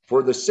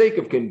 For the sake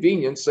of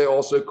convenience, they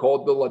also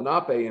called the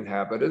Lenape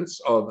inhabitants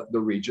of the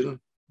region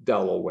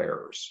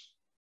Delawares.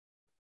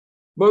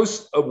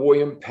 Most of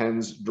William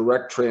Penn's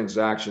direct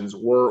transactions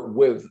were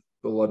with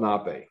the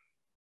Lenape.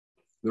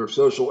 Their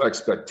social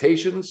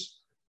expectations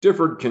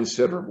differed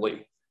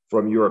considerably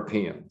from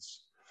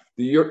Europeans.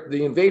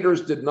 The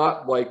invaders did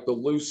not like the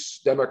loose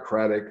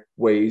democratic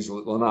ways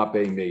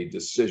Lenape made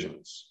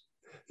decisions.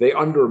 They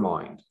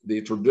undermined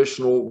the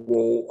traditional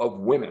role of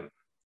women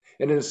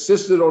and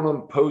insisted on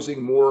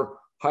imposing more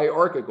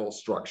hierarchical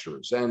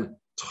structures and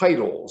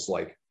titles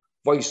like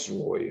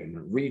viceroy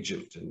and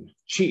regent and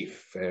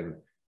chief and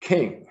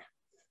king.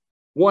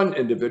 One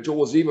individual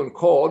was even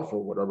called,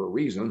 for whatever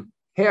reason,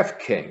 half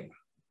king.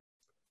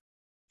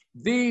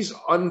 These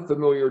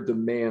unfamiliar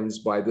demands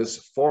by this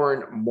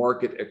foreign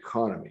market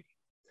economy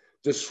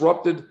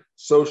disrupted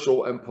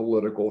social and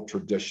political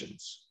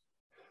traditions.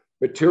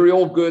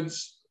 Material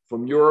goods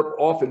from Europe,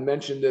 often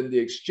mentioned in the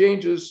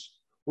exchanges,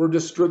 were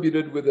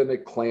distributed within a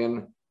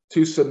clan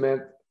to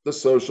cement the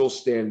social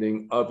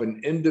standing of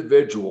an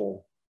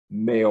individual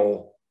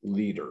male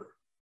leader.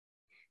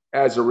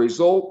 As a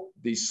result,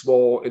 these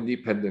small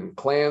independent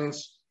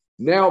clans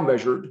now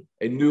measured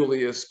a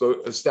newly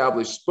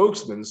established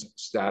spokesman's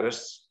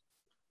status,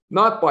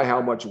 not by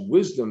how much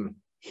wisdom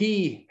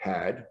he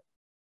had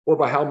or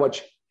by how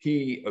much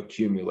he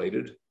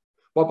accumulated,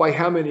 but by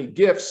how many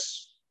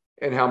gifts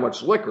and how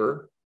much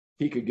liquor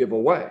he could give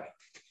away.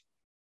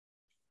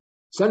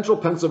 Central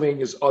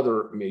Pennsylvania's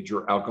other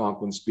major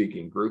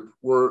Algonquin-speaking group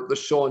were the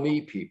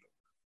Shawnee people,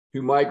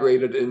 who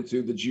migrated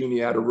into the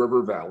Juniata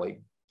River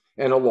Valley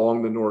and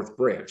along the North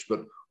Branch,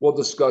 but we'll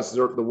discuss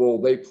the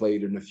role they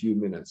played in a few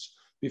minutes.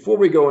 Before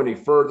we go any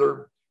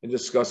further in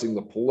discussing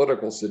the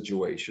political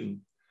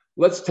situation,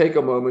 let's take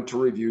a moment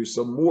to review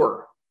some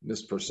more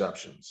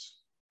misperceptions.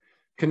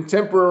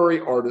 Contemporary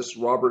artist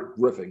Robert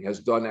Griffin has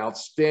done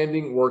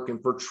outstanding work in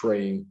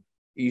portraying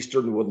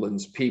Eastern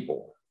Woodlands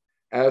people,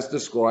 as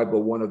described by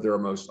one of their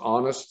most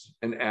honest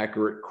and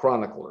accurate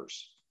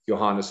chroniclers,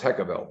 Johannes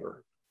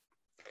Heckewelder.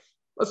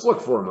 Let's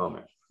look for a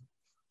moment.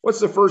 What's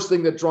the first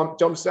thing that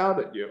jumps out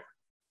at you?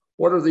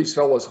 What are these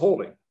fellows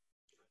holding?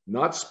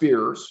 Not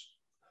spears,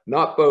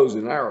 not bows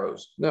and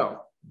arrows,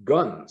 no,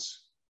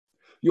 guns.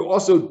 You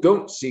also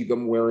don't see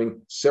them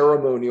wearing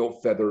ceremonial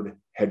feathered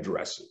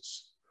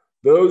headdresses.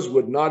 Those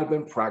would not have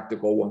been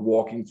practical when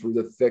walking through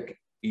the thick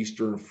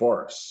eastern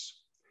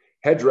forests.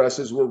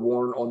 Headdresses were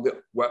worn on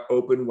the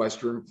open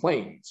western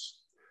plains.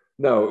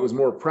 No, it was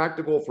more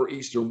practical for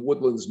Eastern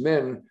Woodlands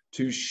men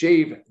to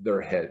shave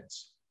their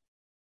heads.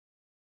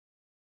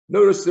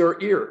 Notice their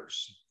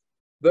ears.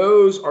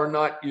 Those are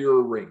not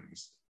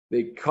earrings.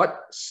 They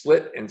cut,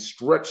 slit, and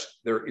stretch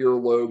their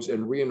earlobes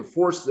and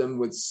reinforce them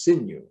with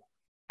sinew,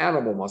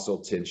 animal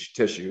muscle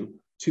tissue,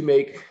 to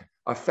make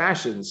a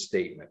fashion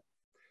statement.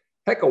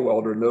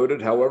 Heckewelder noted,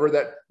 however,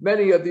 that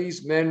many of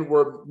these men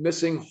were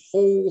missing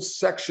whole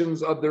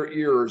sections of their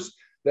ears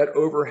that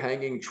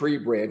overhanging tree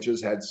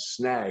branches had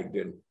snagged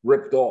and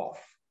ripped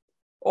off.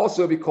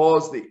 Also,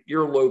 because the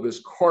earlobe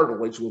is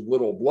cartilage with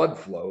little blood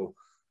flow,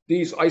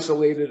 these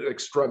isolated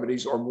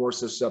extremities are more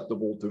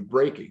susceptible to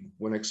breaking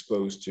when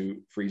exposed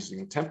to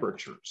freezing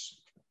temperatures.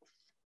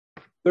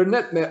 Their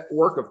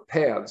network of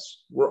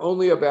paths were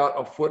only about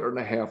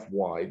 1.5 feet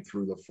wide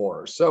through the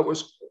forest, so it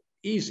was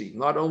easy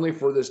not only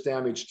for this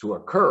damage to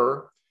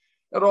occur,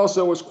 it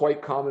also was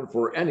quite common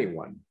for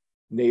anyone,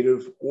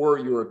 native or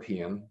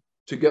European,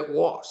 to get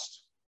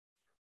lost.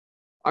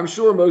 I'm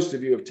sure most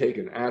of you have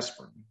taken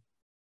aspirin.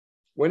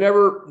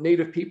 Whenever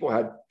native people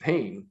had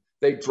pain,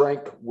 they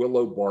drank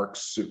willow bark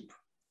soup.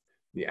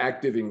 The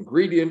active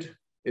ingredient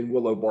in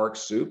willow bark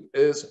soup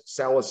is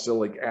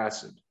salicylic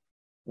acid,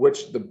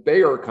 which the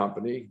Bayer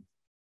Company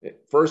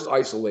first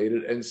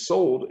isolated and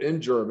sold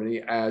in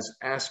Germany as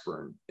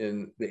aspirin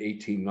in the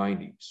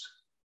 1890s.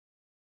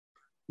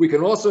 We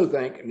can also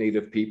thank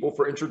native people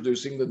for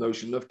introducing the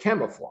notion of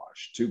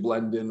camouflage to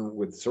blend in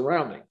with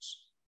surroundings.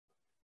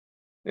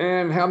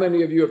 And how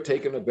many of you have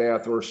taken a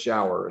bath or a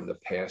shower in the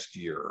past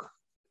year,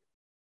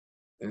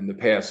 in the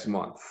past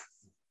month,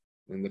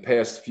 in the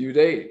past few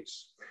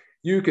days?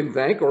 You can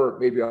thank, or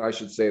maybe I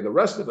should say the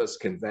rest of us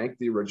can thank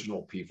the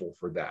original people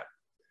for that.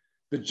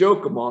 The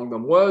joke among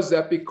them was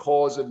that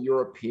because of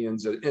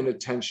Europeans'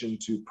 inattention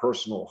to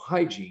personal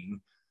hygiene,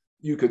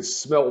 you could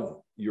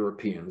smell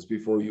Europeans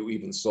before you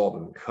even saw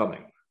them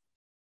coming.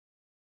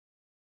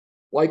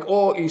 Like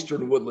all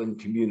Eastern woodland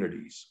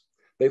communities,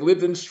 they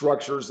lived in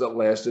structures that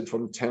lasted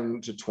from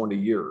 10 to 20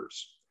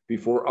 years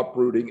before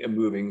uprooting and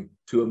moving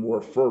to a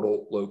more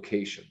fertile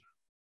location.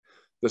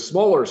 The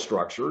smaller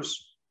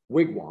structures,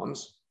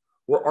 wigwams,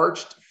 were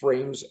arched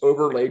frames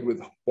overlaid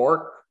with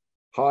bark,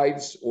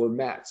 hides, or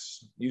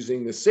mats,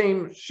 using the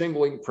same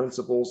shingling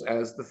principles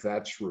as the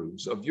thatched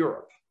roofs of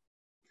Europe.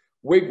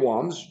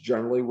 Wigwams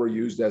generally were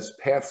used as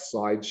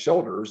pathside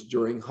shelters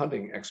during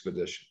hunting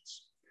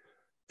expeditions.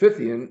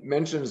 Fithian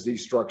mentions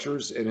these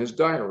structures in his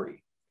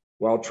diary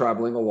while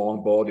traveling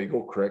along Bald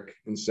Eagle Creek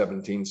in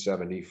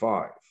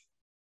 1775.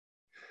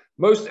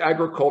 Most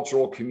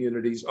agricultural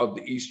communities of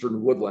the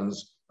eastern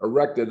woodlands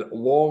erected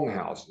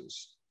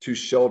longhouses to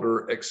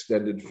shelter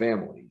extended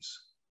families.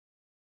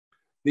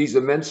 These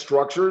immense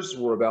structures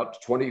were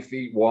about 20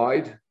 feet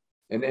wide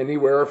and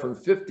anywhere from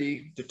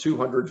 50 to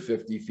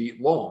 250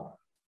 feet long.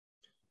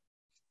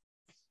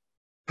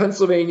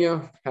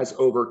 Pennsylvania has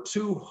over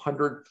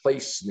 200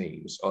 place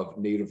names of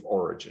native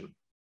origin,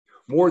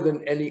 more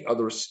than any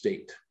other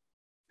state.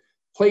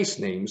 Place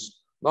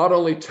names not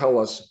only tell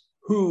us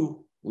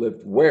who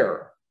lived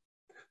where,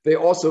 they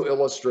also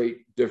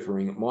illustrate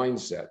differing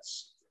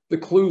mindsets. The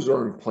clues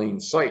are in plain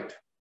sight.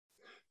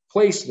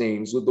 Place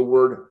names with the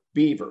word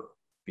beaver,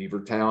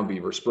 Beavertown,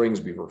 Beaver Springs,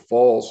 Beaver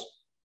Falls,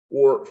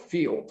 or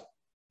field,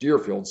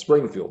 Deerfield,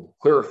 Springfield,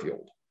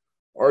 Clearfield,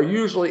 are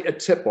usually a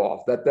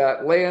tip-off that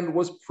that land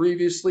was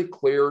previously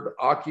cleared,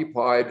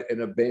 occupied,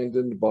 and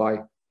abandoned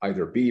by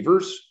either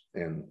beavers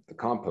and the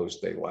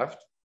compost they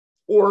left,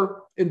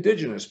 or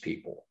indigenous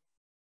people.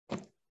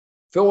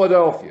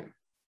 Philadelphia,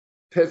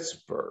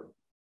 Pittsburgh,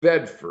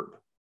 Bedford,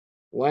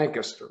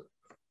 Lancaster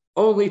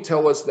only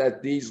tell us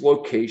that these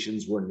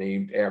locations were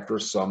named after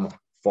some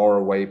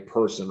faraway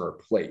person or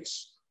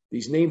place.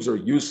 These names are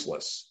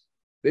useless.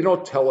 They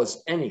don't tell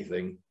us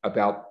anything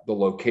about the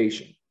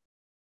location.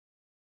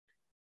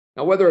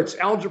 Now, whether it's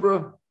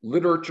algebra,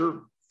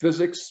 literature,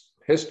 physics,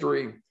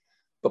 history,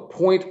 the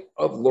point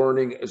of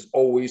learning is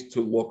always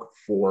to look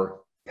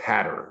for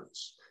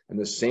patterns. And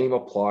the same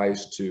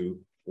applies to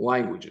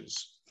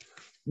languages.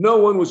 No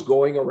one was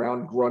going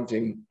around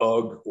grunting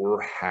ugh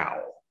or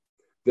how.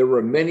 There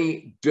were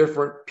many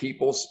different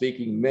people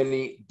speaking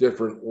many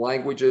different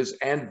languages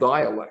and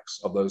dialects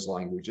of those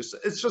languages.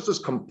 It's just as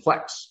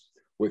complex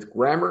with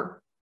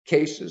grammar,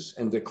 cases,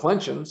 and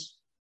declensions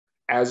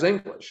as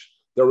English.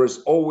 There is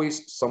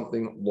always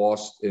something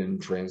lost in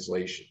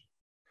translation.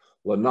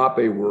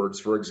 Lenape words,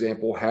 for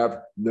example,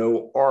 have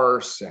no R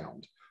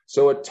sound.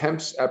 So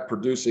attempts at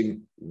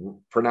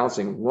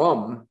pronouncing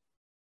rum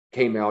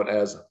came out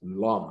as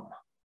lum.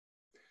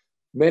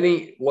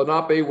 Many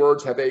Lenape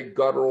words have a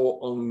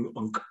guttural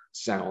unk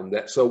sound,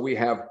 so we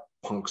have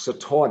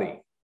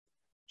Punxsutawney,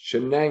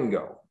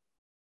 Shenango,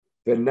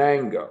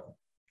 Venango,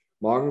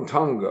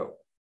 Montongo,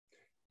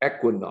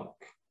 Equinunk,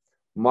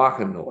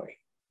 Mahanoy.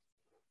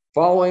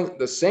 Following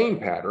the same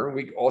pattern,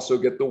 we also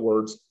get the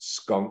words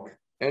skunk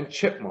and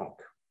chipmunk.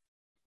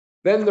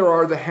 Then there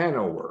are the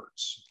Hanna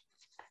words,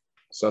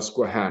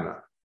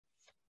 Susquehanna,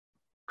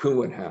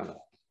 Coonhanna,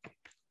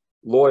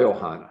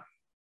 Loyalhanna,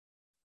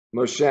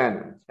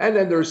 Moshannon, and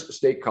then there's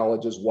state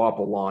colleges,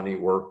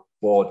 Wapelani or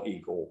Bald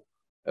Eagle,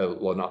 a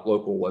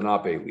local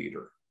Lenape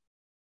leader.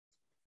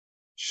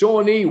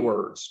 Shawnee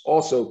words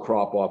also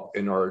crop up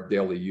in our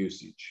daily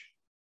usage.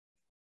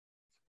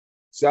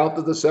 South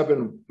of the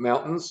Seven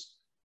Mountains,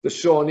 the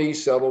Shawnee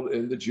settled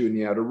in the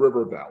Juniata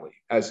River Valley,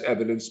 as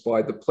evidenced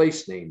by the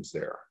place names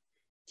there.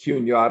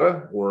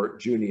 Juniata or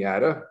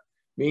Juniata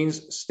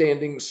means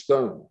standing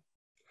stone.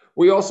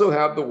 We also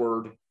have the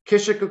word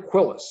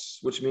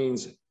Kishicoquillas, which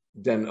means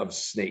den of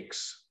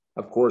snakes.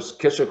 Of course,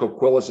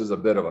 Kishicoquillas is a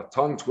bit of a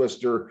tongue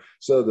twister,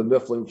 so the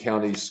Mifflin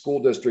County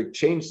School District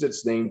changed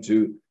its name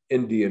to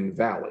Indian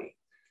Valley,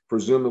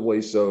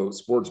 presumably so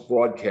sports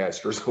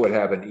broadcasters would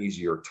have an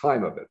easier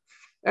time of it.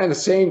 And the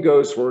same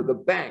goes for the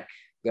bank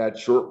that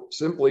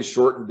simply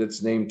shortened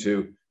its name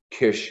to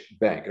Kish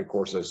Bank. Of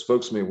course, those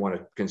folks may want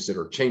to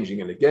consider changing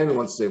it again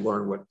once they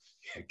learn what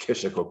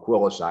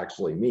Kishicoquillas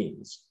actually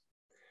means.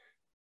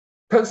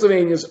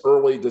 Pennsylvania's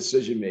early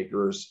decision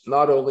makers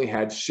not only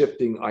had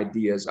shifting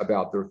ideas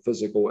about their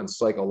physical and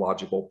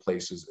psychological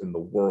places in the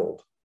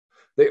world,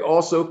 they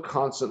also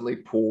constantly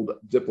pulled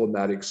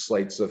diplomatic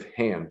sleights of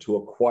hand to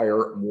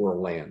acquire more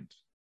land.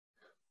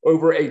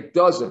 Over a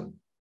dozen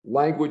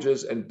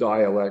languages and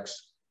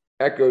dialects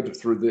echoed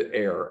through the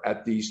air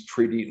at these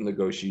treaty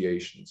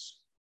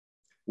negotiations,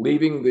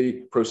 leaving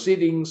the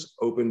proceedings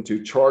open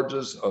to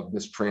charges of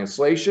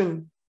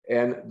mistranslation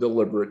and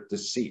deliberate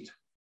deceit.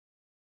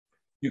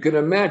 You can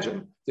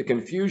imagine the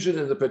confusion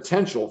and the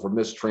potential for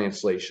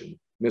mistranslation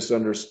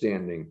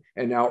misunderstanding,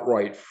 and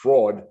outright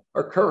fraud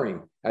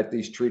occurring at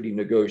these treaty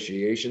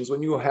negotiations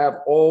when you have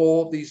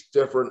all these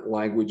different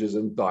languages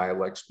and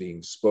dialects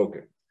being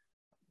spoken.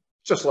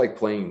 Just like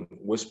playing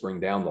Whispering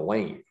Down the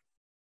Lane.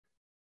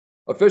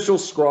 Official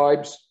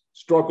scribes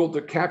struggled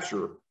to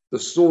capture the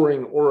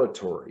soaring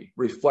oratory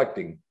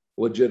reflecting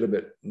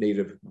legitimate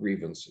native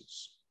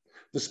grievances.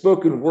 The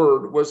spoken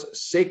word was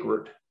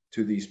sacred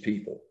to these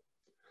people.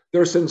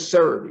 Their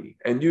sincerity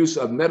and use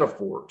of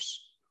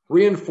metaphors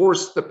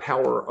reinforced the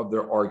power of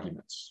their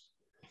arguments.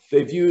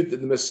 They viewed the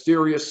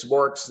mysterious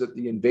marks that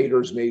the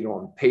invaders made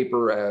on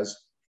paper as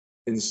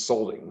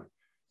insulting,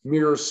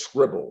 mere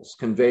scribbles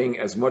conveying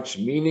as much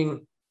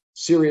meaning,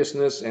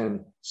 seriousness,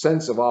 and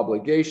sense of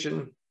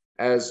obligation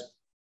as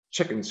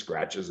chicken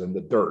scratches in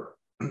the dirt.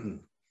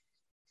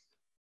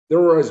 There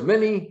were as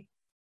many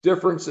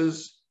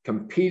differences,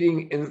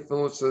 competing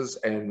influences,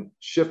 and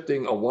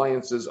shifting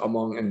alliances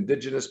among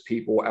indigenous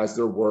people as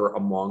there were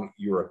among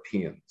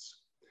Europeans.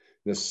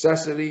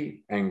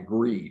 Necessity and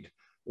greed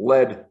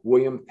led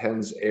William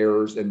Penn's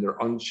heirs and their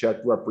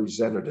unchecked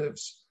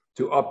representatives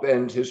to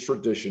upend his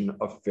tradition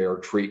of fair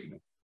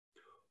treatment.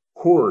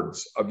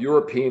 Hordes of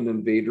European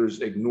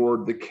invaders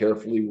ignored the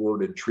carefully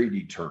worded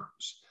treaty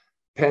terms.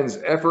 Penn's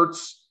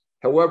efforts,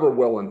 however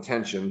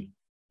well-intentioned,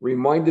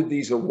 reminded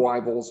these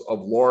arrivals of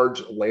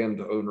large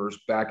landowners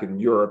back in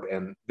Europe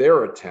and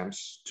their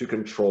attempts to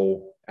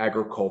control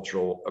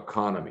agricultural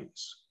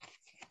economies.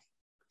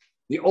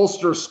 The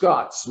Ulster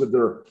Scots, with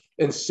their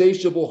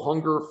insatiable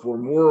hunger for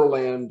more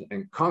land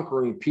and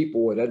conquering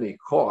people at any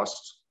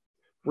cost,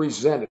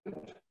 resented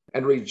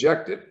and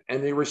rejected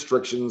any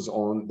restrictions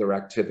on their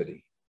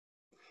activity.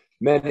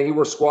 Many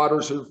were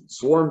squatters who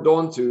swarmed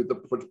onto the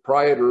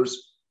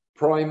proprietors'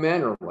 prime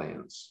manor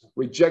lands,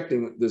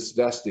 rejecting this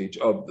vestige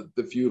of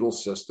the feudal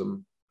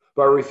system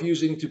by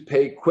refusing to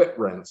pay quit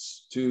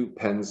rents to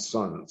Penn's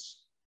sons.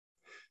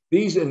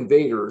 These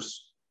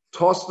invaders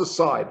tossed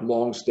aside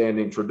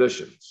long-standing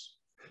traditions.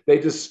 They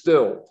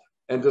distilled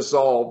and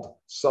dissolved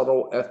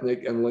subtle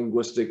ethnic and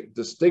linguistic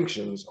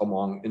distinctions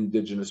among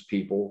indigenous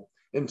people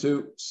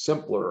into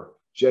simpler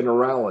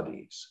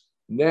generalities,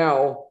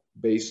 now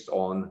based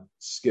on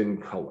skin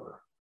color.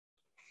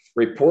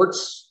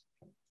 Reports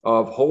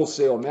of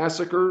wholesale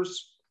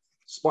massacres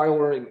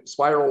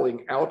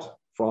spiraling out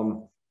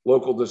from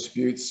local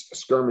disputes,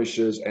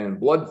 skirmishes, and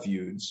blood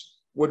feuds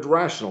would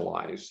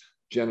rationalize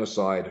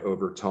genocide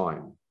over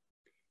time.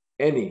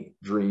 Any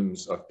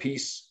dreams of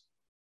peace,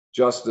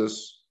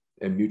 justice,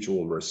 and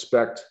mutual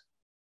respect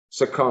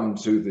succumb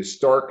to the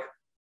stark,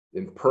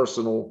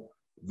 impersonal,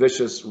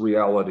 vicious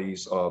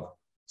realities of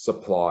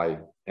supply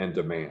and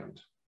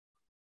demand.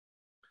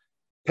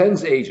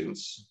 Penn's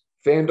agents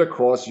fanned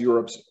across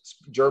Europe's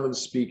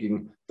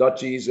German-speaking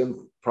duchies and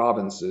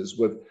provinces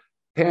with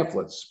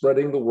pamphlets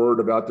spreading the word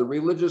about the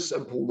religious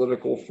and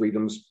political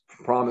freedoms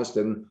promised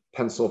in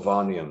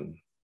Pennsylvania.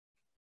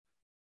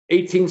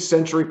 18th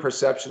century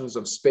perceptions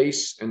of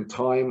space and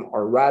time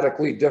are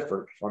radically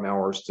different from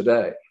ours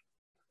today.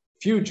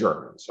 Few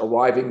Germans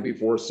arriving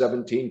before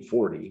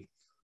 1740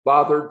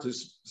 bothered to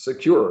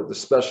secure the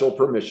special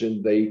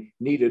permission they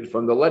needed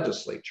from the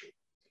legislature,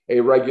 a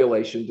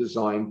regulation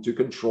designed to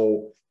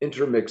control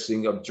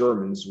intermixing of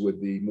Germans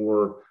with the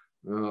more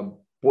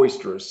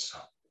boisterous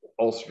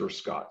Ulster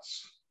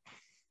Scots.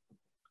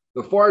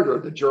 The farther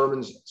the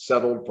Germans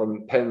settled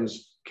from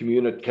Penn's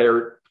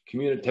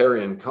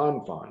communitarian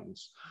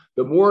confines,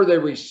 the more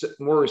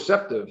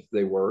receptive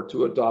they were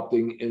to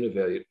adopting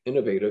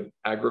innovative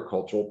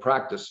agricultural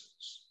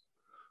practices.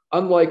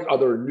 Unlike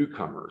other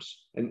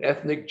newcomers, an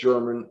ethnic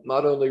German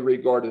not only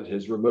regarded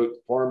his remote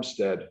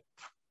farmstead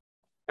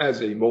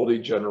as a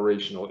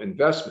multi-generational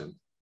investment,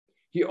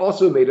 he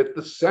also made it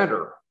the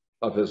center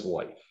of his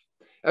life.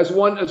 As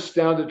one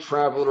astounded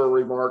traveler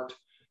remarked,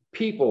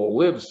 people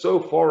live so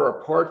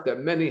far apart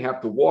that many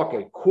have to walk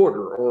a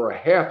quarter or a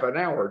half an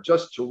hour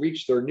just to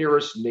reach their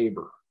nearest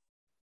neighbor.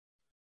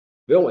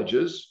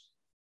 Villages,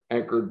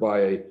 anchored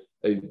by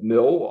a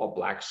mill, a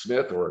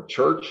blacksmith, or a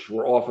church,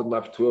 were often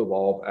left to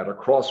evolve at a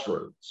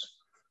crossroads.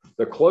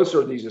 The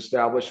closer these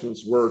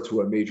establishments were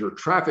to a major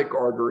traffic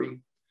artery,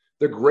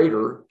 the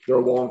greater their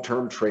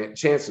long-term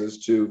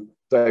chances to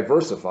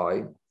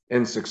diversify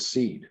and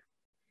succeed.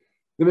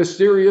 The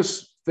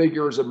mysterious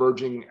figures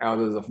emerging out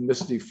of the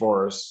misty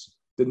forests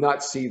did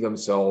not see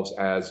themselves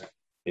as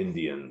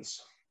Indians.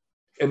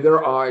 In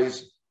their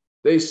eyes,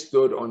 they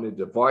stood on a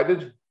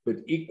divided but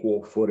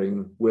equal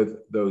footing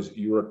with those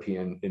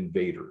European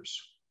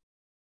invaders.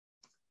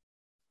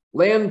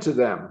 Land to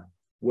them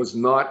was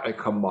not a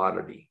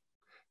commodity.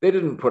 They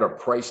didn't put a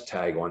price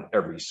tag on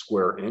every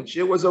square inch.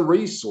 It was a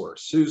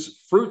resource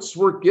whose fruits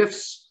were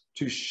gifts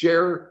to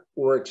share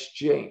or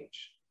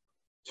exchange,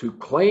 to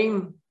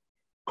claim,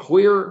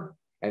 clear,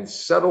 and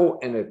settle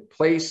in a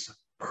place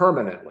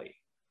permanently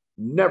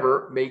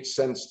never made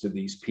sense to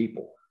these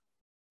people.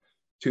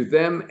 To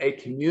them, a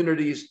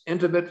community's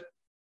intimate,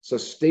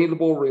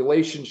 sustainable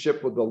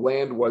relationship with the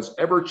land was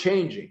ever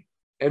changing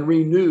and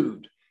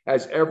renewed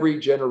as every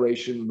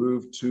generation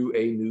moved to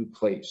a new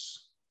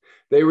place.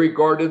 They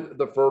regarded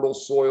the fertile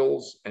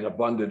soils and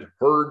abundant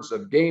herds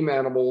of game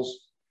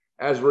animals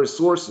as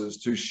resources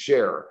to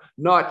share,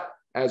 not,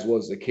 as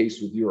was the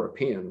case with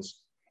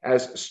Europeans,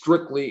 as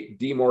strictly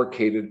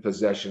demarcated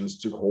possessions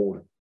to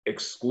hold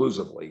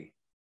exclusively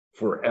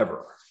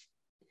forever.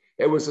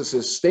 It was a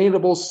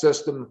sustainable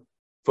system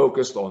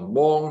focused on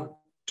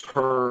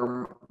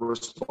long-term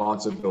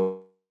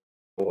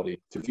responsibility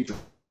to future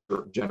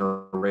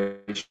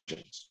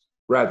generations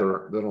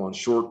rather than on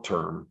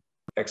short-term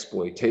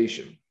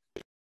exploitation.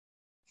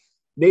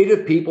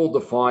 Native people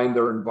defined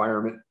their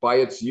environment by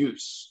its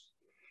use.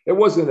 It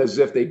wasn't as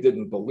if they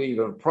didn't believe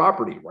in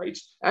property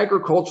rights.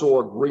 Agricultural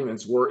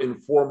agreements were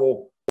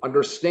informal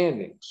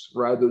understandings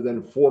rather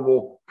than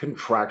formal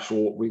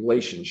contractual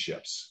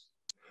relationships.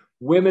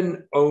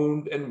 Women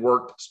owned and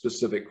worked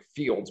specific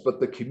fields, but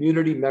the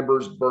community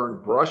members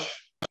burned brush,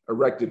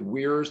 erected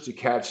weirs to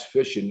catch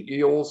fish and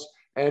eels,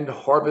 and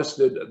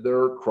harvested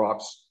their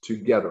crops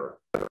together.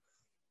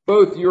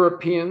 Both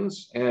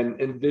Europeans and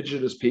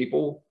indigenous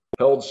people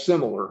held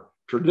similar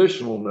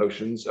traditional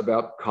notions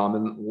about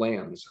common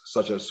lands,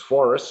 such as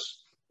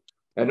forests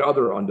and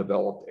other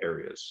undeveloped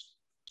areas,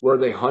 where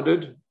they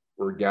hunted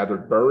or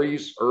gathered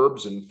berries,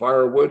 herbs, and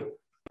firewood,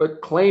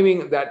 but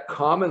claiming that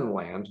common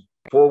land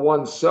for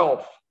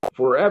oneself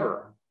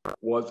forever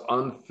was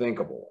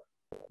unthinkable.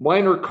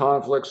 Minor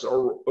conflicts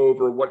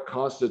over what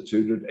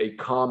constituted a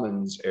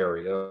commons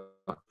area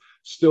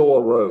still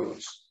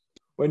arose.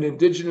 When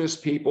indigenous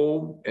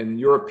people and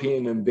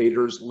European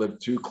invaders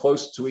lived too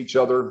close to each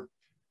other,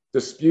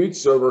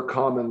 disputes over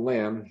common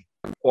land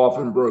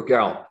often broke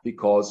out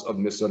because of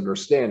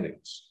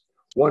misunderstandings.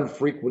 One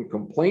frequent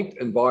complaint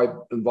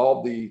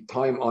involved the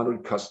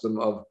time-honored custom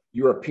of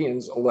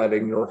Europeans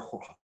letting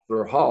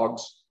their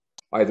hogs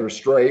either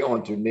stray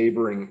onto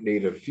neighboring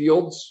native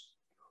fields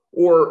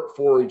or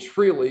forage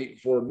freely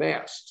for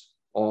mast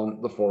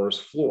on the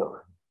forest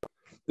floor.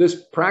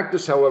 This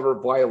practice, however,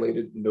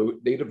 violated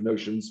native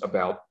notions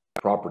about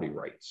property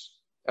rights,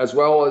 as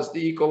well as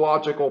the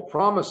ecological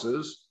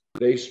promises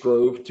they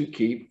strove to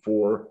keep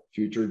for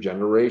future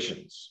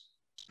generations.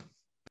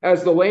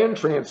 As the land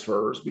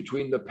transfers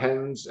between the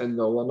Penns and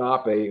the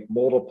Lenape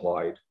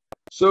multiplied,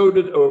 so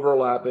did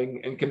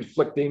overlapping and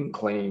conflicting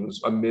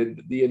claims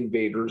amid the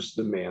invaders'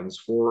 demands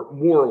for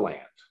more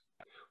land.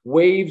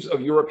 Waves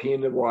of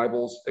European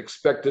arrivals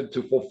expected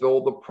to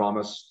fulfill the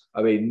promise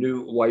of a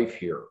new life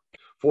here,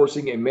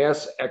 forcing a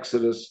mass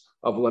exodus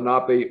of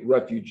Lenape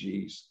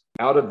refugees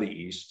out of the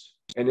east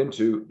and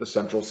into the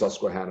central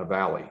Susquehanna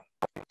Valley.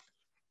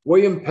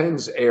 William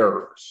Penn's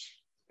heirs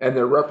and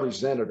their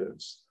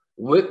representatives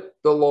lit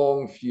the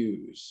long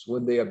fuse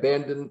when they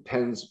abandoned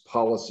Penn's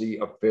policy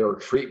of fair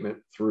treatment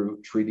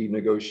through treaty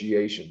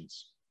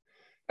negotiations.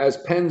 As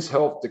Penn's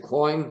health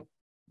declined,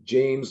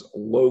 James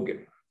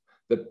Logan,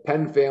 the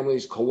Penn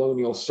family's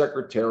colonial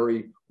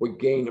secretary, would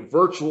gain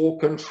virtual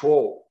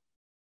control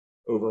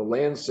over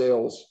land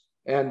sales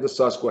and the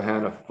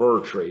Susquehanna fur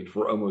trade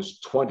for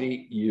almost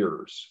 20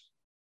 years.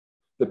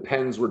 The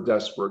Penns were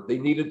desperate. They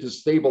needed to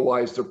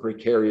stabilize their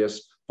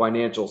precarious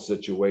financial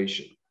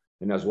situation.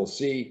 And as we'll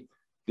see,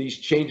 these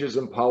changes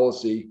in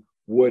policy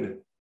would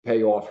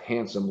pay off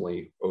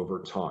handsomely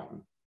over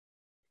time.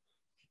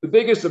 The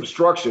biggest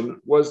obstruction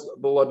was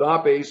the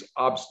Lenape's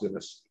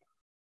obstinacy.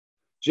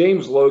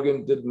 James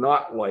Logan did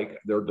not like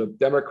their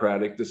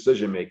democratic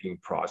decision-making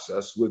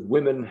process, with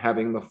women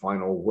having the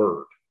final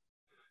word.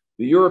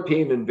 The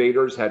European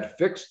invaders had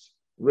fixed,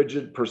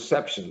 rigid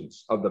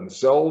perceptions of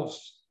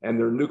themselves and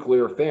their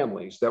nuclear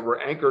families that were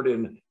anchored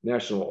in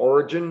national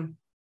origin,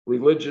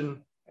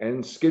 religion,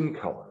 and skin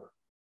color.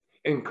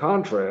 In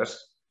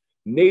contrast,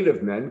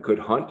 native men could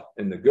hunt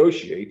and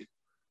negotiate,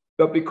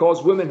 but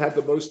because women had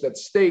the most at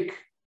stake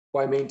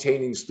by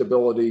maintaining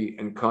stability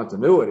and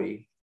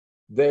continuity,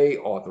 they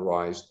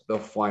authorized the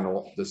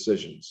final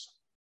decisions.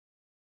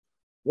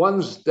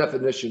 One's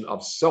definition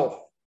of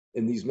self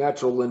in these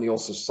matrilineal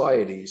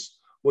societies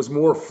was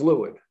more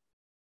fluid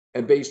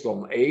and based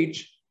on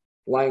age,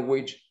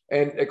 language,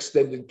 and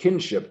extended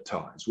kinship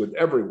ties with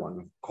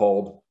everyone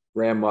called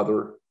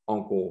grandmother,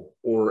 uncle,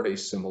 or a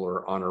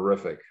similar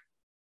honorific.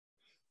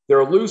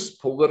 Their loose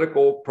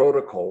political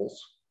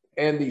protocols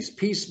and these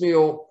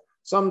piecemeal,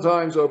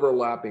 sometimes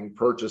overlapping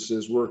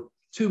purchases were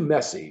too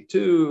messy,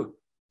 too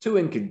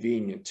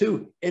inconvenient,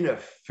 too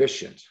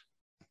inefficient.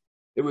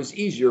 It was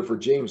easier for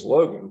James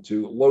Logan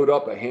to load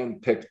up a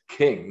hand-picked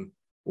king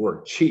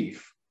or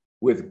chief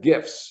with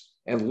gifts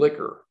and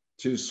liquor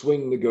to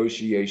swing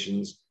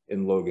negotiations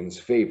in Logan's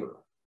favor.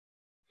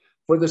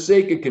 For the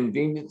sake of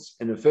convenience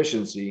and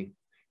efficiency,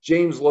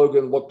 James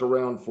Logan looked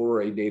around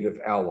for a native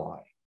ally.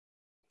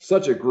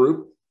 Such a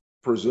group,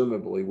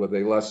 presumably with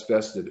a less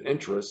vested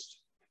interest,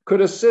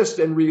 could assist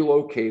in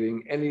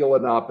relocating any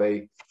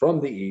Lenape from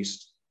the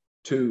east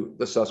to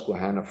the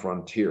Susquehanna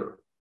frontier.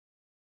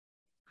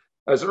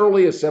 As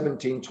early as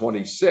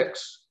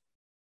 1726,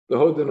 the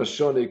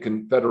Haudenosaunee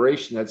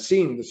Confederation had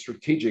seen the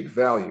strategic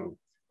value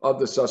of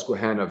the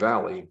Susquehanna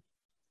Valley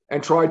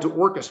and tried to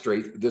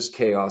orchestrate this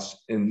chaos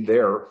in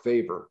their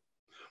favor.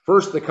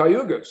 First, the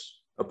Cayugas,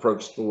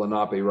 approached the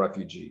Lenape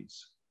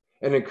refugees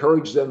and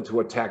encouraged them to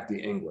attack the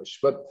English,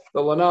 but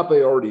the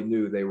Lenape already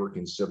knew they were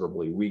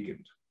considerably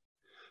weakened.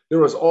 There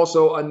was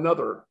also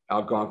another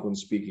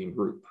Algonquin-speaking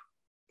group,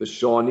 the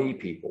Shawnee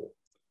people,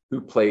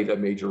 who played a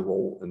major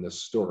role in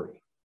this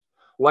story.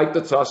 Like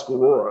the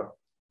Tuscarora,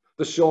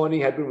 the Shawnee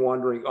had been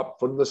wandering up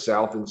from the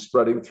south and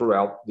spreading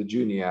throughout the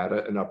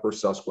Juniata and upper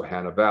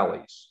Susquehanna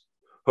valleys,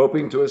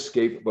 hoping to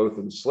escape both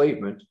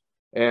enslavement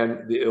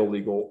and the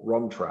illegal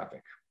rum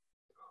traffic.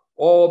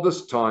 All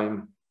this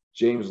time,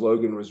 James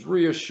Logan was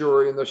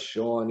reassuring the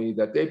Shawnee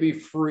that they'd be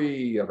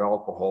free of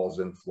alcohol's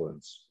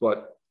influence,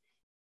 but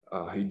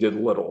he did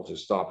little to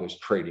stop his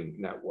trading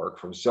network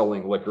from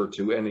selling liquor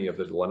to any of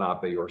the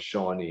Lenape or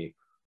Shawnee,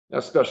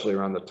 especially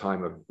around the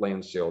time of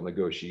land sale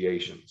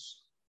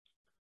negotiations.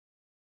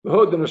 The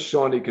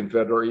Haudenosaunee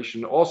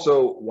Confederation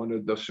also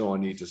wanted the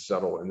Shawnee to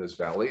settle in this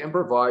valley and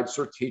provide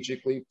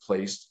strategically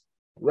placed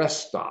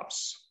rest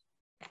stops.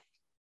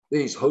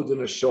 These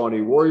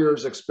Haudenosaunee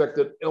warriors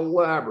expected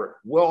elaborate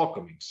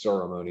welcoming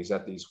ceremonies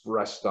at these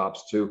rest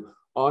stops to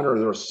honor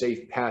their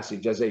safe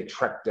passage as they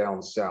trekked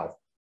down south,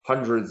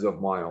 hundreds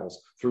of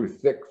miles through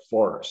thick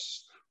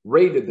forests,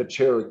 raided the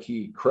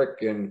Cherokee,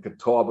 Creek, and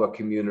Catawba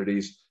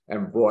communities,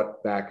 and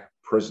brought back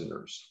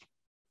prisoners.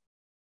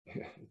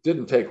 It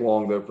didn't take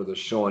long, though, for the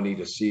Shawnee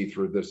to see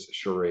through this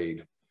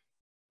charade.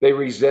 They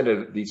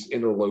resented these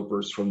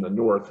interlopers from the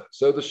north,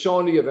 so the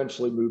Shawnee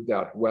eventually moved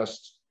out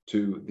west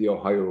to the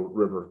Ohio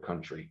River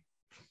country.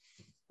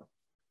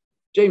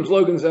 James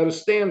Logan's at a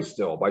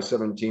standstill by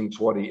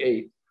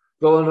 1728.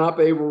 The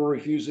Lenape were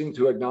refusing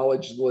to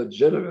acknowledge the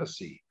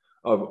legitimacy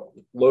of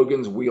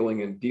Logan's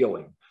wheeling and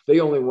dealing. They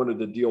only wanted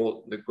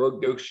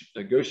to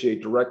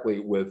negotiate directly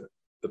with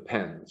the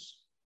Penns.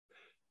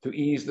 To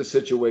ease the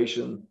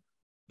situation,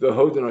 the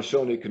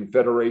Haudenosaunee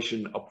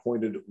Confederation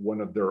appointed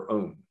one of their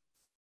own,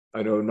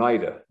 an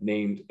Oneida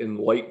named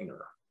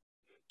Enlightener,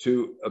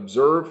 to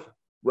observe,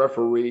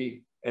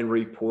 referee, and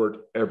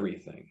report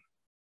everything.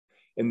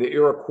 In the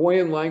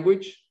Iroquoian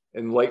language,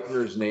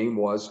 Enlightener's name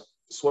was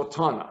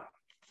Swatana,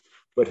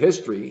 but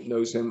history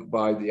knows him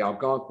by the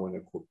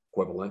Algonquin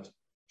equivalent,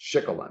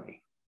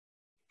 Shikellamy.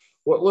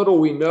 What little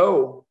we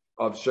know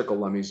of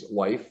Shikellami's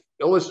life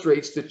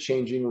illustrates the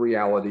changing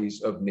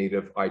realities of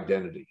Native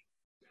identity.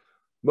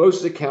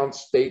 Most accounts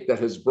state that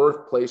his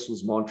birthplace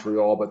was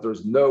Montreal, but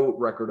there's no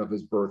record of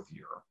his birth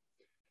year.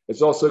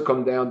 It's also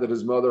come down that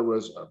his mother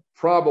was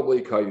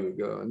probably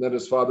Cayuga and that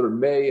his father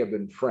may have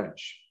been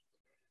French.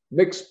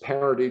 Mixed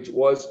parentage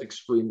was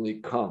extremely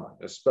common,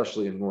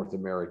 especially in North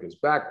America's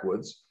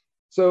backwoods.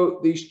 So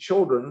these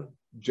children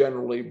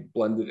generally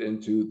blended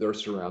into their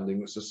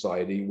surrounding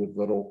society with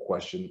little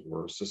question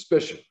or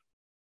suspicion.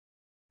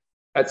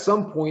 At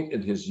some point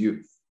in his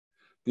youth,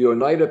 the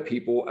Oneida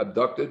people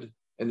abducted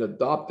and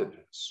adopted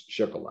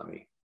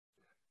Shikellamy.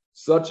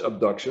 Such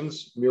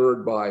abductions,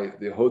 mirrored by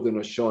the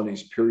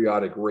Haudenosaunee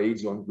periodic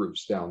raids on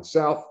groups down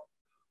south,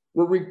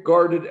 were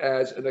regarded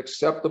as an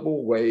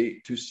acceptable way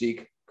to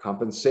seek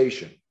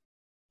compensation,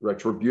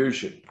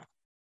 retribution,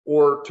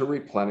 or to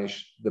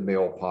replenish the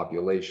male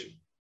population.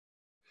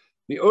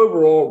 The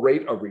overall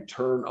rate of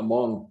return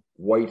among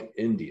white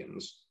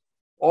Indians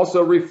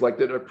also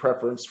reflected a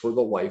preference for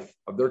the life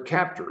of their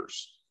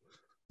captors.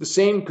 The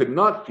same could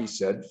not be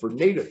said for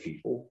Native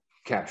people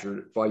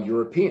captured by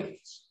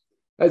Europeans.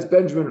 As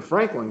Benjamin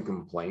Franklin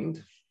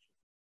complained,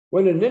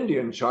 when an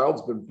Indian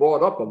child's been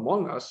brought up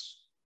among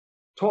us,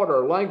 taught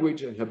our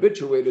language and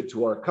habituated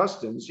to our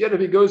customs, yet if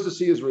he goes to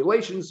see his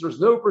relations, there's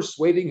no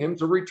persuading him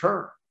to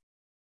return.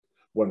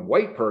 When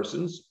white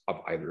persons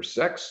of either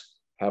sex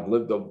have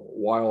lived a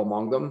while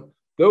among them,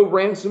 though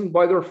ransomed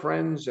by their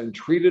friends and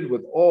treated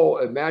with all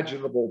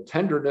imaginable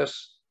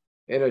tenderness,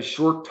 in a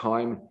short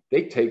time,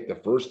 they take the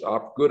first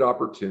good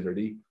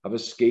opportunity of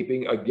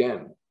escaping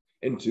again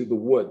into the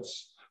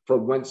woods,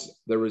 from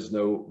whence there is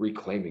no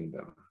reclaiming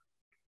them.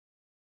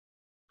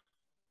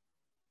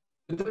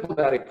 The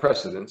diplomatic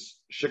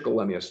precedents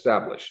Shikellamy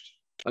established,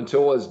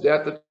 until his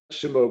death at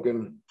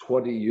Shamokin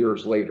 20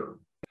 years later,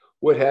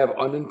 would have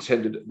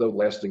unintended though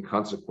lasting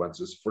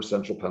consequences for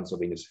central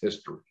Pennsylvania's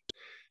history.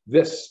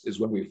 This is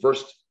when we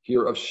first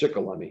hear of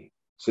Shikellamy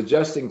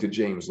suggesting to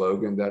James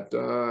Logan that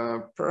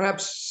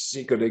perhaps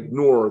he could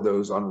ignore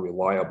those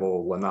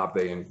unreliable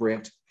Lenape and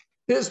grant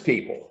his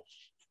people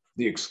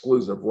the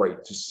exclusive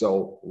right to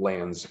sell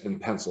lands in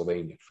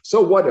Pennsylvania.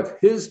 So what if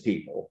his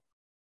people,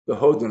 the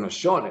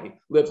Haudenosaunee,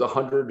 lived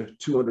 100,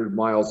 200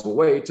 miles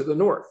away to the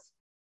north?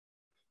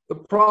 The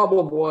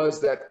problem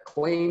was that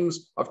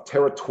claims of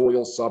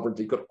territorial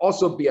sovereignty could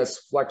also be as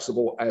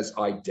flexible as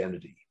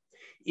identity.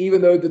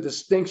 Even though the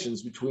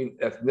distinctions between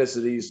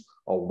ethnicities,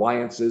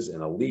 alliances,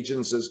 and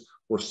allegiances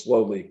were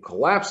slowly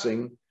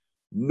collapsing,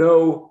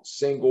 no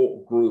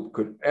single group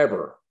could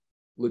ever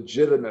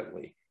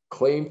legitimately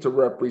claim to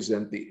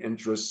represent the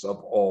interests of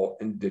all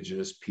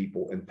indigenous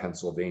people in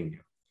Pennsylvania.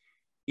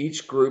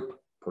 Each group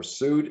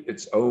pursued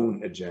its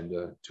own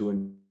agenda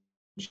to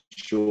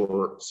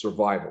ensure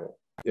survival,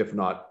 if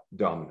not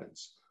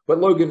dominance.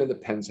 But Logan and the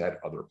Penns had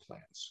other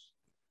plans.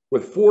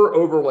 With 4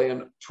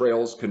 overland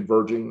trails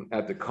converging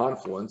at the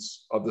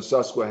confluence of the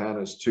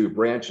Susquehanna's 2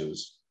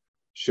 branches,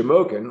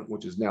 Shamokin,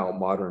 which is now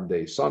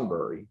modern-day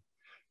Sunbury,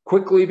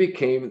 quickly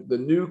became the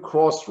new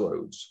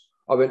crossroads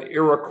of an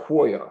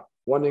Iroquois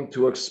wanting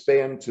to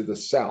expand to the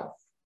south,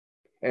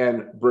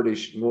 and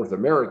British North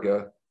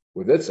America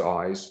with its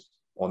eyes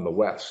on the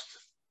west.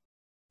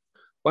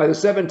 By the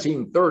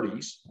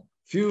 1730s,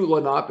 few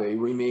Lenape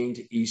remained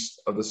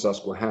east of the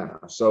Susquehanna,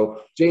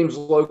 so James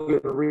Logan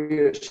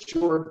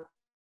reassured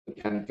the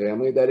Penn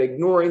family that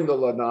ignoring the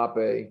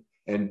Lenape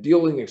and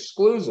dealing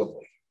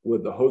exclusively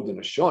with the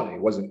Haudenosaunee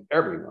was in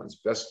everyone's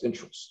best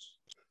interest.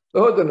 The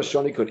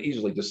Haudenosaunee could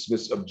easily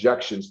dismiss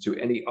objections to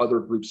any other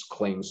group's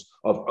claims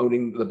of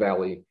owning the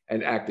valley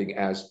and acting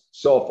as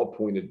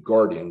self-appointed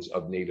guardians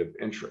of native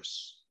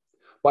interests.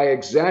 By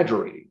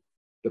exaggerating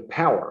the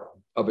power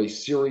of a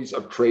series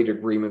of trade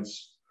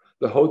agreements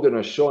the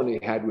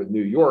Haudenosaunee had with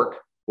New York,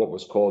 what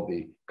was called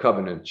the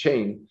Covenant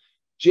Chain,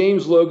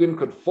 James Logan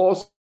could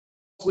falsely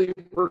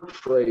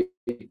portray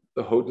the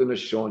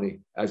Haudenosaunee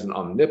as an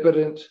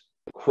omnipotent,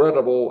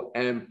 credible,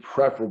 and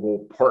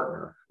preferable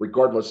partner,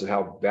 regardless of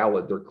how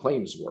valid their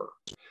claims were.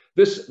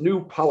 This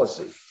new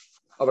policy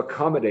of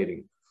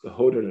accommodating the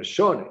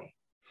Haudenosaunee,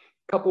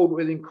 coupled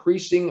with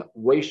increasing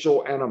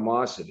racial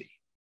animosity,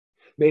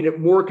 made it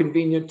more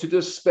convenient to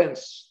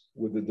dispense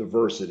with the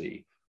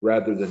diversity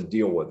rather than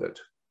deal with it.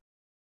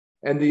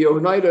 And the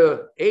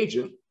Oneida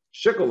agent,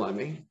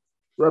 Shikellamy,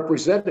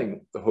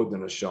 representing the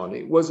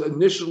Haudenosaunee, was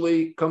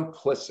initially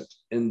complicit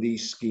in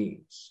these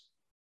schemes.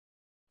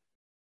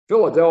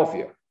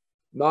 Philadelphia,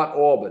 not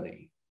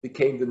Albany,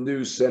 became the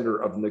new center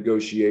of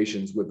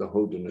negotiations with the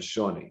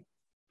Haudenosaunee.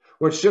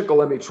 When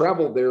Shikellamy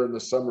traveled there in the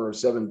summer of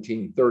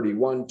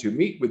 1731 to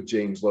meet with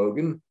James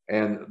Logan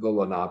and the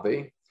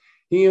Lenape,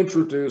 he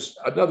introduced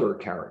another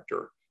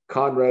character,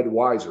 Conrad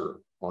Weiser,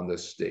 on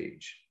this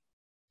stage.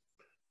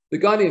 The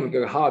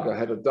Kanien'kehá:ka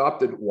had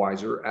adopted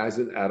Weiser as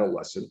an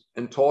adolescent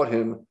and taught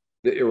him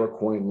the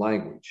Iroquois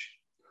language.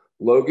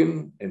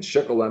 Logan and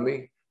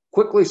Shikellamy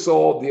quickly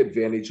saw the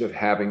advantage of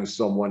having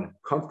someone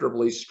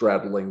comfortably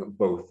straddling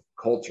both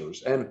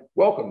cultures and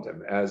welcomed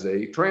him as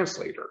a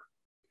translator.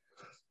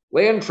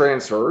 Land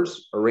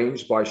transfers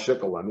arranged by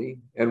Shikellamy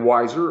and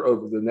Weiser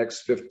over the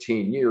next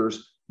 15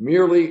 years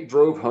merely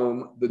drove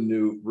home the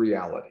new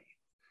reality.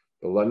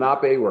 The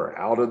Lenape were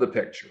out of the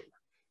picture.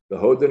 The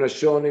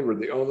Haudenosaunee were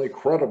the only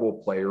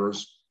credible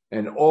players,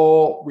 and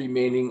all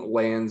remaining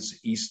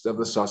lands east of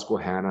the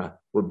Susquehanna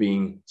were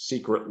being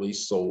secretly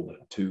sold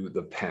to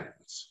the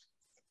Penns.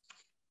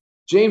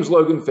 James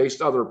Logan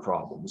faced other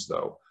problems,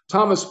 though.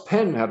 Thomas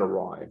Penn had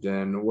arrived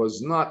and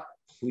was not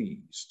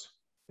pleased.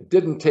 It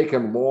didn't take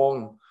him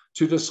long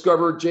to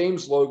discover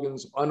James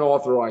Logan's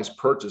unauthorized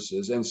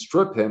purchases and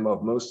strip him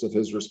of most of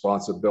his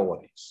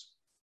responsibilities.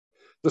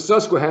 The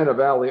Susquehanna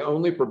Valley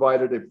only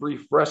provided a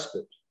brief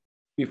respite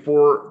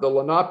before the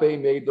Lenape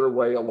made their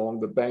way along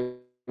the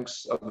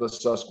banks of the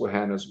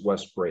Susquehanna's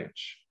west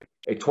branch.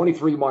 A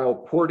 23-mile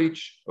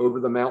portage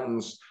over the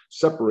mountains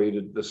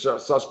separated the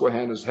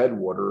Susquehanna's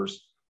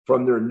headwaters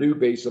from their new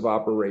base of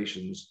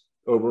operations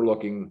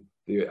overlooking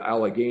the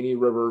Allegheny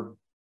River,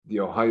 the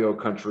Ohio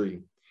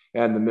country,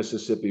 and the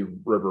Mississippi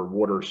River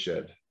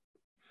watershed.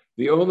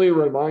 The only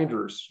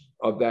reminders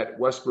of that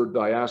westward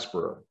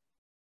diaspora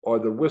are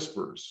the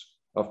whispers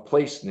of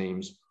place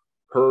names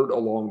heard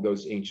along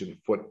those ancient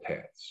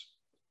footpaths: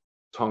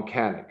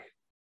 Tonkanik,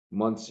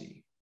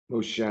 Muncie,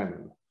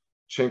 Moshannon,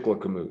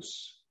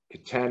 Chinklacamoose,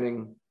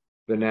 Kittanning,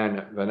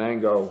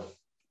 Venango,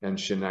 and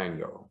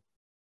Shenango.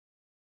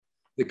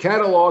 The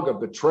catalog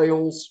of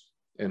betrayals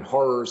and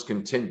horrors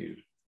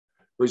continued,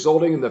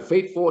 resulting in the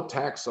fateful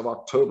attacks of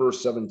October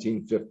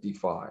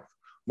 1755,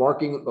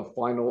 marking the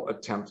final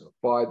attempt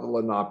by the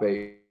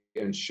Lenape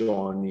and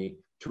Shawnee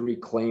to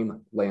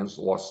reclaim lands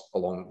lost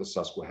along the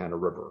Susquehanna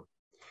River.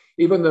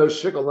 Even though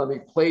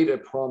Shikellamy played a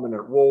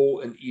prominent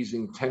role in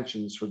easing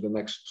tensions for the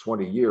next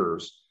 20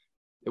 years,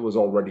 it was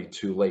already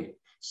too late.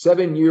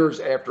 7 years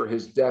after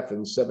his death in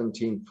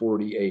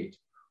 1748,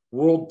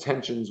 world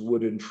tensions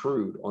would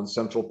intrude on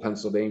central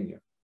Pennsylvania,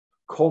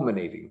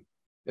 culminating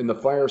in the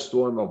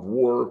firestorm of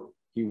war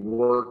he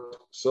worked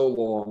so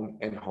long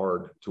and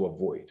hard to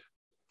avoid.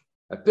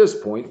 At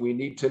this point, we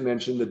need to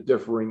mention the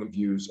differing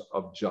views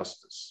of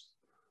justice.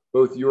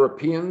 Both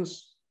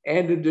Europeans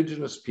and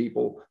indigenous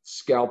people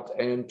scalped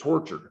and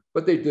tortured,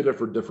 but they did it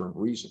for different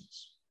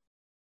reasons.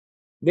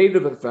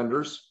 Native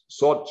offenders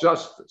sought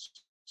justice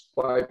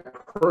by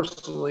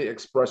personally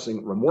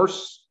expressing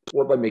remorse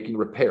or by making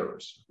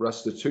repairs,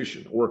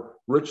 restitution, or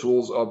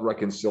rituals of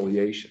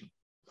reconciliation.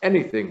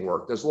 Anything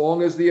worked as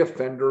long as the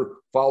offender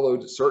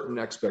followed certain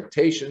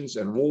expectations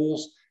and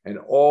rules, and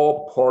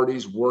all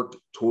parties worked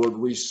toward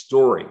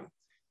restoring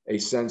a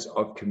sense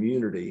of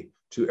community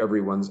to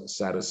everyone's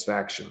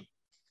satisfaction.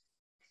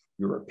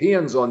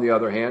 Europeans, on the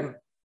other hand,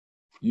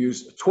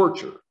 used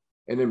torture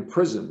and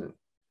imprisonment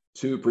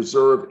to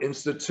preserve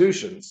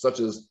institutions such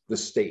as the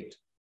state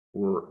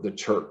or the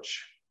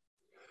church.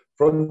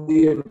 From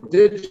the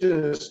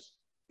indigenous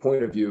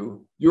point of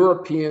view,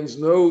 Europeans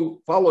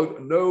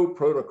followed no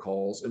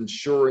protocols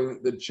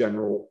ensuring the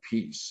general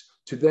peace.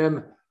 To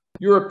them,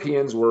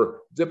 Europeans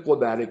were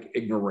diplomatic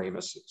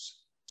ignoramuses.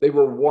 They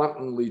were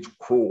wantonly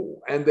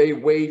cruel, and they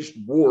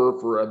waged war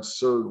for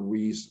absurd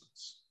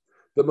reasons.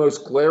 The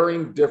most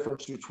glaring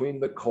difference between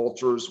the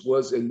cultures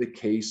was in the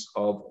case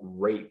of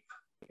rape,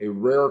 a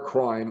rare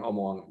crime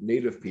among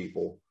native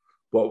people,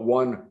 but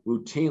one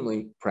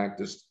routinely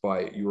practiced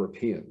by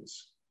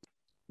Europeans.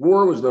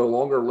 War was no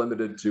longer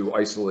limited to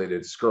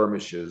isolated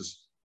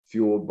skirmishes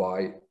fueled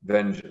by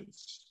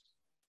vengeance.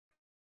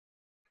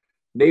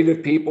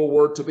 Native people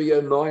were to be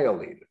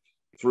annihilated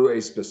through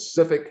a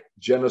specific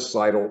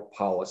genocidal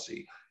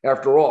policy.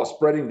 After all,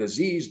 spreading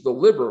disease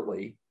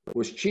deliberately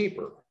was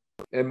cheaper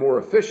and more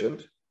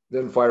efficient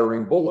than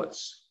firing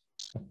bullets.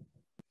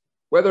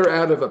 Whether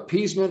out of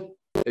appeasement,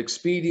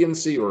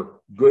 expediency,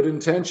 or good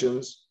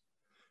intentions,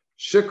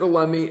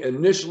 Shikellamy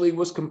initially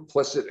was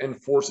complicit in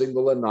forcing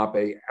the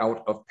Lenape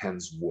out of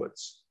Penn's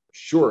woods.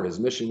 Sure, his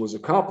mission was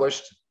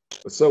accomplished,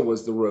 but so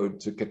was the road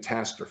to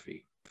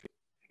catastrophe.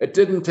 It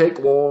didn't take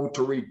long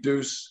to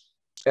reduce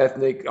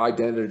ethnic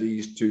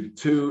identities to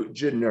two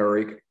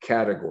generic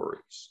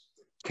categories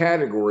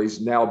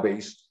now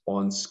based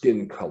on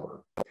skin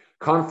color.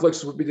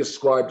 Conflicts would be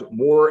described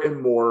more and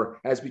more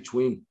as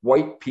between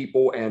white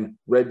people and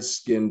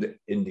red-skinned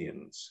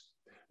Indians.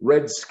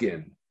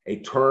 Redskin,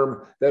 a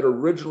term that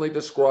originally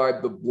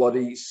described the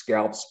bloody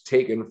scalps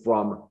taken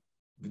from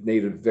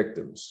native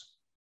victims.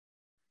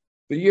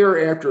 The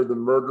year after the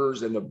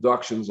murders and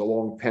abductions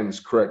along Penn's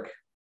Creek,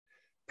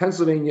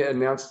 Pennsylvania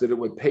announced that it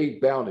would pay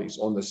bounties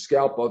on the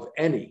scalp of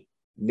any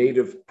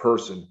native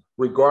person,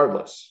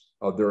 regardless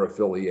of their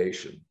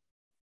affiliation.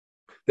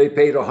 They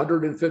paid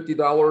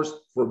 $150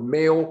 for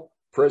male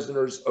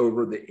prisoners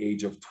over the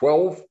age of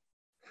 12.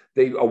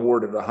 They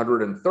awarded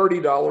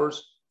 $130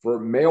 for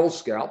male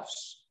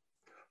scalps,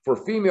 for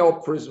female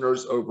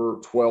prisoners over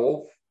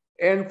 12,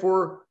 and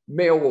for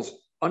males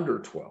under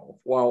 12,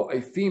 while a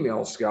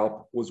female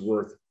scalp was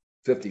worth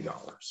 $50.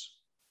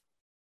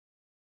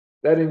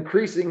 That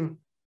increasing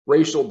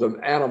racial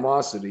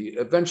animosity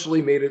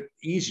eventually made it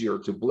easier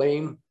to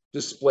blame,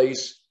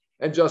 displace,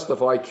 and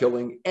justify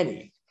killing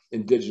any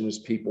indigenous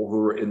people who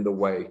were in the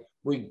way,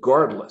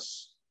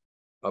 regardless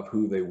of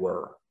who they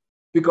were,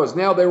 because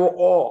now they were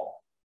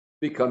all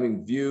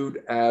becoming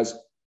viewed as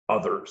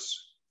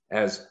others,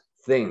 as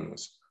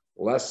things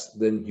less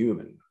than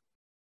human.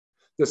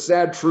 The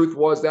sad truth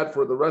was that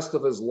for the rest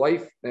of his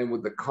life, and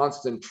with the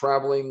constant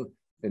traveling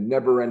and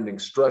never-ending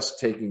stress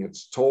taking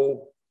its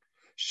toll,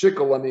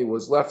 Shikellamy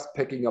was left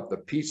picking up the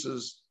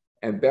pieces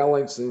and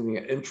balancing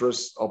the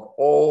interests of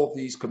all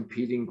these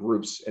competing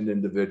groups and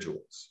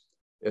individuals,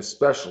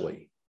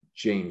 especially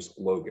James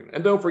Logan.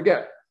 And don't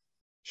forget,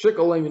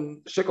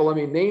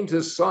 Shikellamy named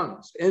his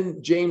sons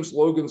in James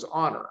Logan's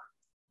honor,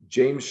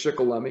 James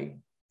Shikellamy,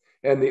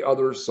 and the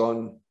other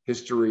son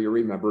history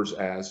remembers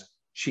as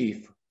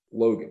Chief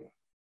Logan.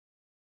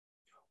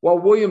 While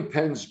William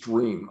Penn's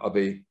dream of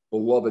a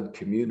beloved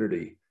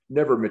community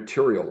never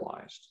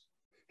materialized,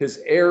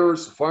 his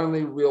heirs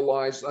finally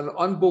realized an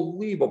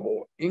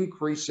unbelievable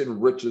increase in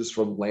riches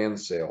from land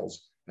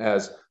sales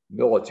as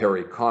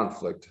military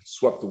conflict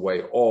swept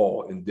away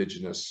all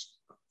indigenous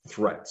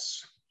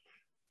threats.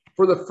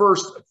 For the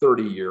first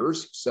 30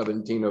 years,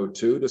 1702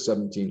 to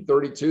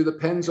 1732, the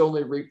Penns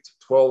only reaped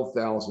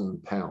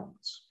 12,000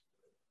 pounds.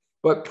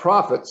 But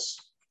profits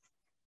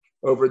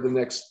over the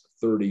next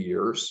 30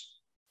 years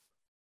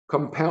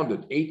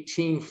compounded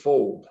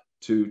 18-fold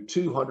to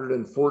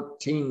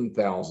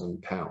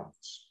 214,000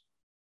 pounds.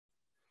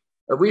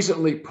 A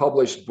recently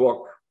published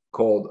book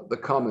called The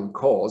Common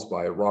Cause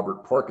by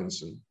Robert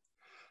Parkinson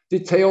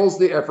details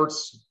the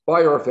efforts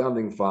by our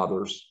founding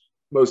fathers,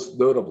 most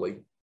notably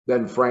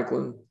Ben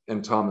Franklin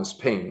and Thomas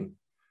Paine,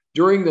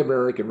 during the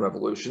American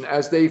Revolution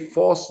as they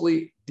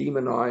falsely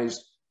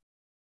demonized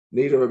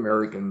Native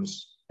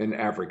Americans and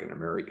African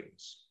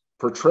Americans,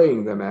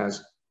 portraying them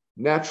as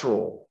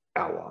natural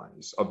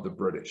allies of the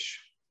British,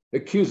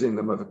 accusing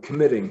them of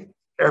committing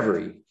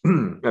every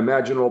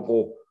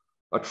imaginable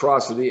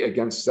atrocity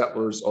against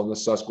settlers on the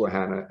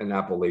Susquehanna and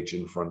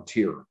Appalachian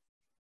frontier.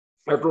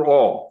 After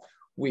all,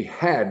 we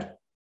had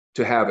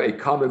to have a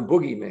common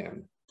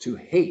boogeyman to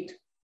hate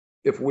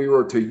if we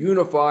were to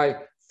unify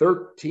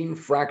 13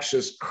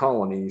 fractious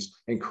colonies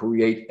and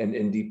create an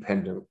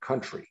independent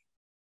country.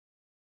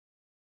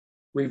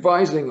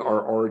 Revising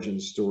our origin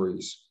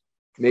stories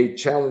may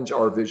challenge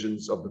our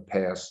visions of the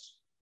past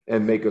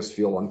and make us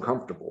feel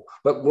uncomfortable,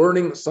 but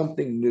learning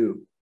something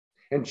new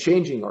and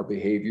changing our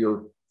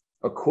behavior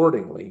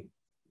accordingly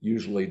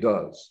usually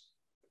does.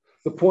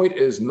 The point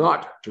is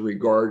not to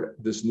regard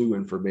this new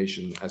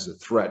information as a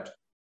threat.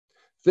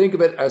 Think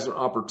of it as an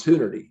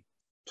opportunity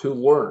to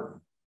learn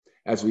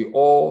as we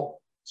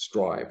all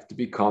strive to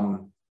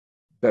become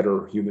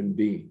better human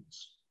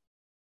beings.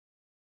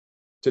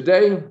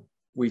 Today,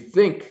 we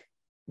think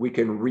we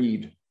can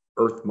read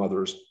Earth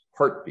Mother's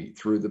heartbeat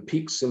through the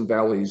peaks and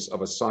valleys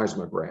of a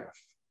seismograph,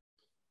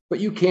 but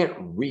you can't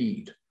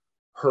read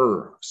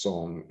her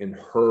song in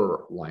her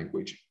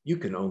language. You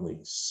can only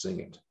sing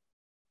it.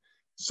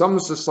 Some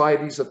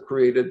societies have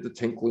created the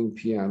tinkling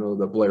piano,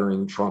 the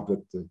blaring trumpet,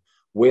 the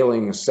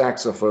wailing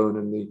saxophone,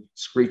 and the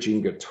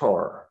screeching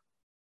guitar.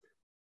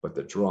 But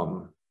the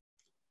drum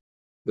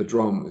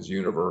is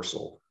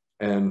universal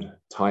and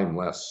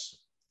timeless.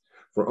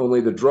 For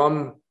only the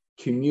drum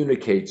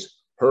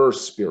communicates her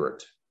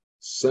spirit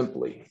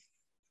simply,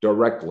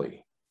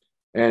 directly,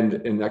 and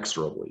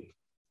inexorably.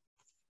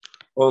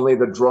 Only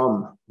the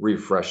drum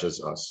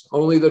refreshes us.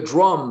 Only the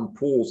drum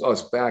pulls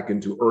us back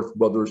into Earth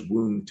Mother's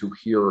womb to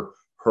hear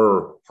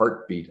her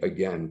heartbeat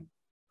again.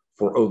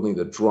 For only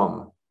the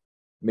drum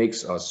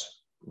makes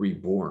us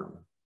reborn.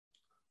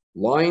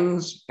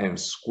 Lines and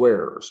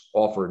squares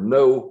offer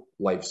no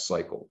life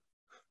cycle,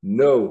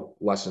 no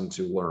lesson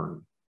to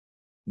learn,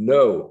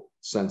 no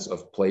sense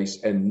of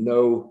place, and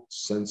no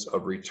sense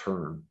of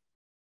return.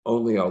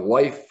 Only a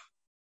life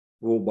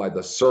ruled by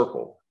the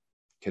circle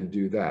can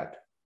do that.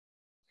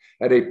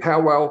 At a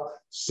powwow,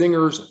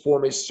 singers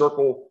form a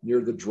circle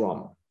near the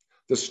drum.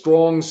 The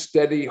strong,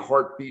 steady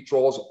heartbeat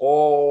draws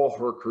all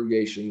her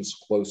creations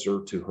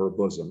closer to her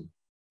bosom.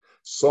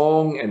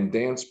 Song and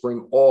dance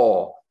bring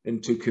all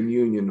into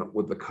communion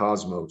with the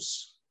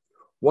cosmos.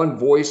 One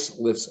voice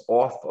lifts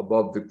off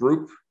above the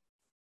group.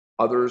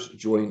 Others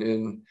join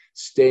in,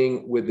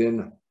 staying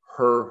within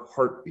her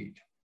heartbeat.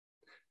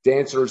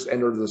 Dancers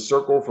enter the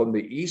circle from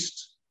the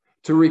east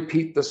to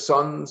repeat the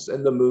sun's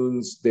and the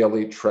moon's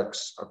daily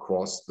treks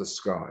across the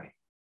sky.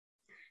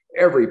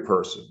 Every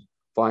person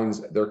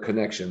finds their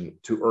connection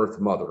to Earth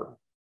Mother.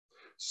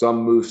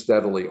 Some move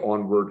steadily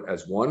onward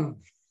as one.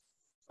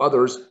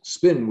 Others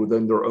spin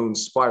within their own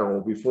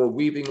spiral before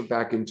weaving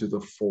back into the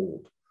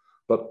fold,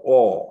 but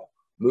all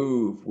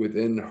move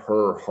within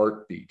her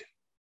heartbeat.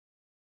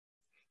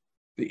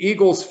 The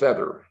eagle's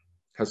feather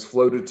has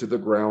floated to the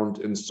ground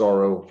in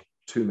sorrow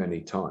too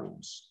many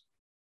times,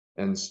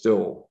 and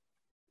still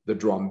the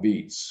drum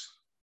beats.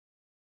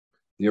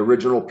 The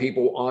original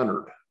people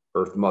honored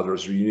Earth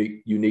Mother's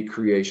unique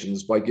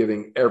creations by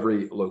giving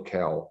every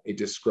locale a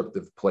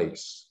descriptive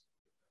place,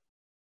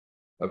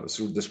 a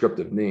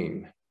descriptive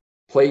name.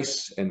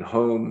 Place and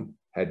home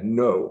had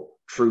no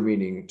true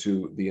meaning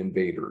to the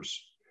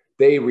invaders.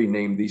 They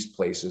renamed these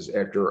places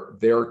after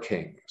their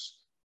kings,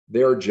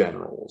 their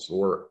generals,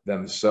 or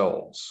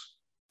themselves.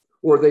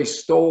 Or they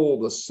stole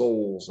the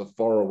souls of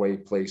faraway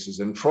places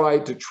and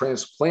tried to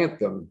transplant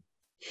them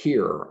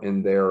here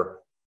in their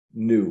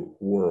new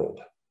world.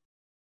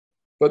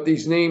 But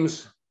these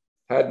names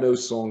had no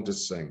song to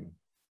sing.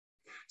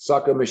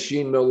 Saka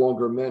machine no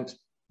longer meant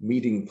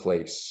meeting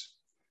place.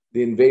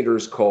 The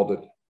invaders called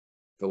it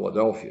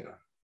Philadelphia.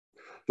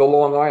 The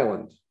Long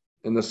Island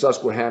in the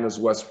Susquehanna's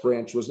West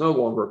Branch was no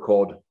longer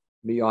called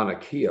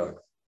Mauna-Kea.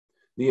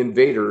 The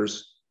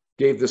invaders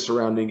gave the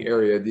surrounding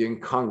area the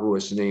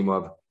incongruous name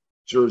of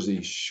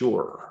Jersey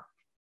Shore.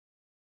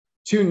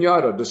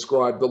 Tunyata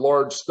described the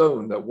large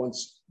stone that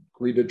once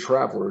greeted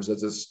travelers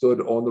as it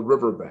stood on the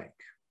riverbank.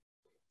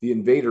 The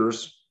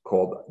invaders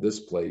called this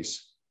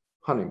place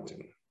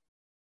Huntington.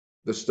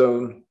 The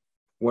stone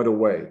went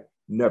away,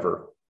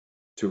 never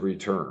to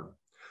return.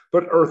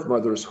 But Earth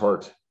Mother's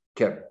heart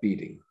kept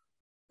beating.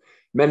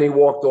 Many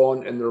walked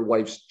on in their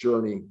life's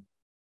journey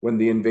when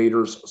the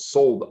invaders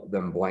sold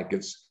them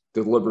blankets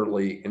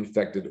deliberately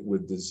infected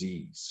with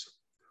disease.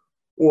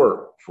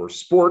 Or for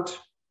sport,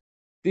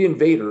 the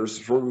invaders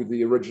threw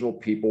the original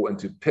people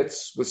into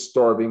pits with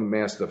starving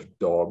mastiff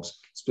dogs,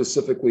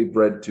 specifically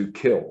bred to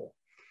kill,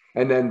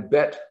 and then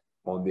bet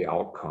on the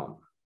outcome.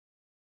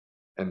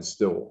 And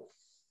still,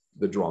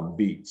 the drum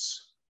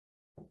beats.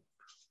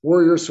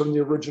 Warriors from the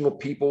original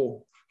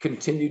people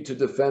continued to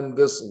defend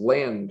this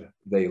land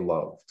they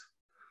loved,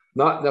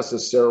 not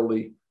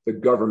necessarily the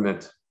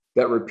government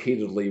that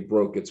repeatedly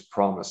broke its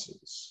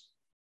promises.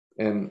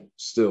 And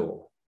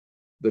still,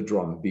 the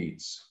drum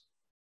beats.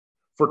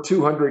 For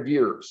 200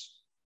 years,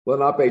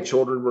 Lenape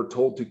children were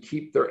told to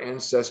keep their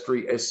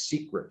ancestry a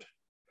secret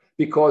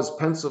because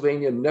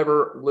Pennsylvania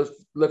never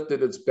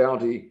lifted its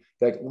bounty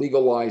that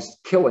legalized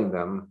killing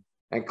them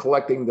and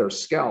collecting their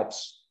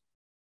scalps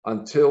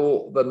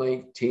until the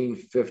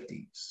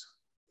 1950s.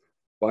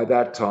 By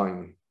that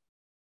time,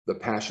 the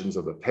passions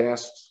of the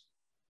past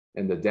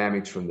and the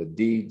damage from the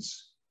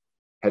deeds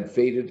had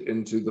faded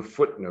into the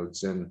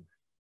footnotes in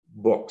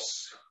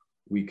books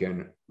we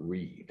can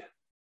read.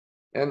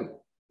 And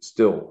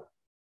still,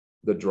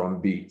 the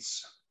drum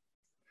beats,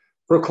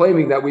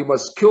 proclaiming that we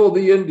must kill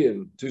the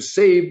Indian to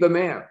save the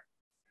man.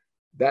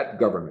 That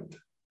government,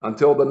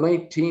 until the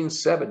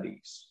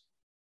 1970s,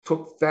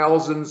 took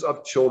thousands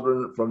of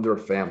children from their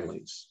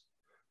families,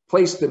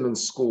 placed them in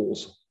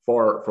schools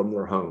far from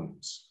their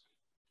homes,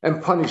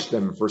 and punished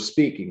them for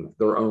speaking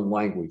their own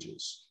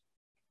languages.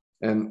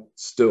 And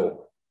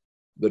still,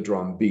 the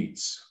drum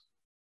beats.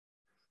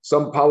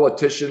 Some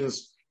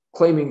politicians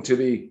claiming to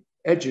be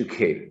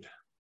educated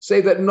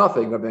say that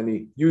nothing of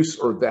any use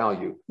or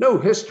value, no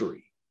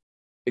history,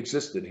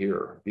 existed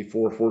here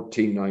before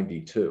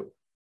 1492.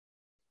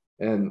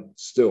 And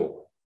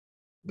still,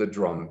 the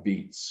drum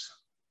beats.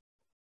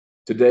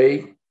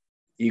 Today,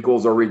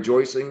 Eagles are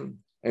rejoicing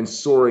and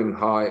soaring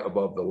high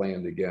above the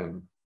land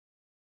again.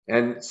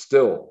 And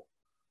still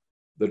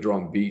the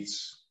drum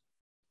beats,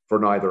 for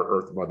neither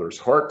Earth Mother's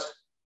heart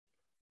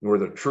nor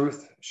the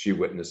truth she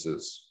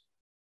witnesses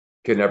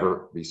can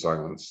ever be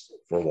silenced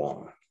for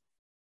long.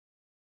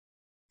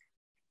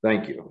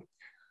 Thank you.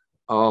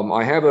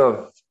 I have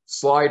a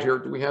slide here.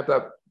 Do we have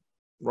that,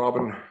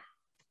 Robin?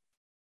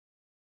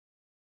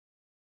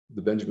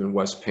 The Benjamin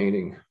West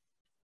painting.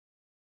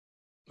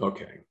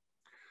 Okay.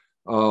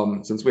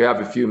 Since we have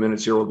a few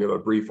minutes here, we'll give a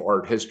brief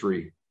art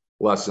history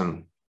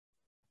lesson.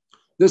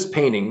 This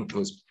painting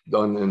was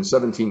done in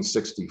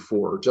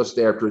 1764, just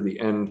after the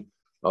end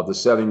of the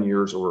 7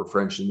 years of the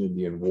French and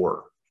Indian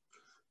War.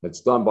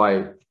 It's done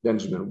by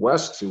Benjamin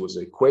West, who was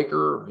a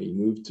Quaker. He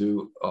moved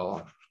to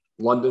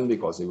London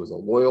because he was a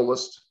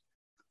loyalist.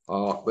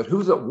 But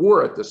who's at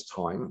war at this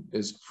time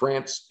is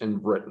France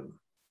and Britain.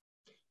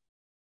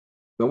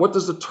 Now, what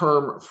does the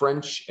term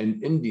French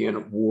and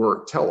Indian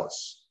War tell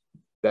us?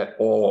 That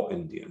all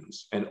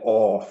Indians and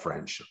all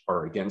French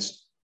are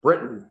against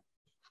Britain.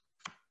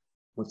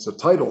 What's the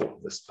title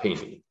of this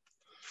painting?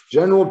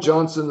 General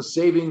Johnson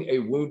saving a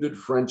wounded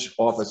French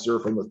officer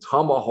from the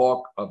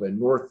tomahawk of a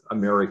North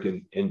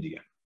American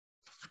Indian.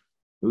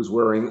 Who's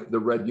wearing the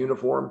red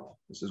uniform?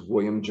 This is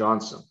William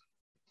Johnson.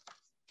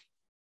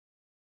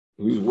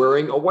 Who's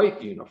wearing a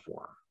white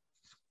uniform?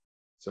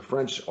 It's a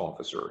French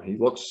officer. He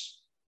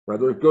looks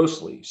rather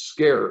ghostly,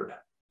 scared.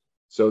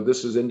 So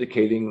this is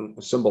indicating,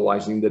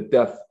 symbolizing the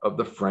death of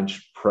the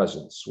French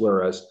presence,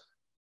 whereas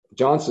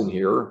Johnson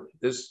here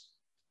is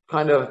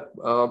kind of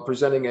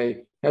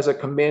has a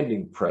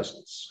commanding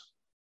presence.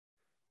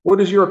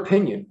 What is your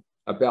opinion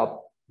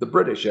about the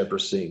British after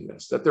seeing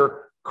this? That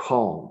they're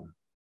calm,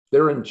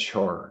 they're in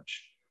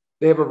charge,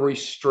 they have a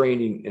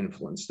restraining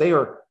influence, they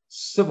are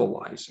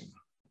civilizing.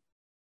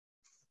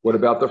 What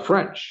about the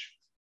French?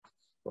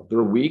 Well,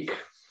 they're weak,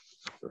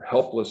 they're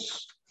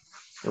helpless,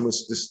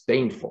 almost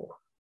disdainful.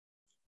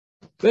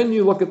 Then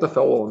you look at the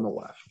fellow on the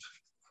left.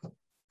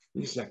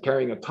 He's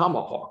carrying a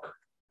tomahawk,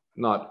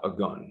 not a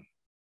gun.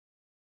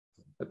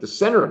 At the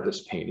center of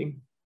this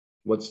painting,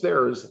 what's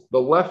there is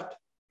the left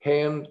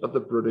hand of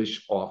the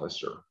British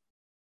officer.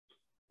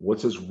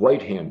 What's his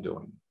right hand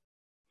doing?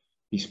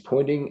 He's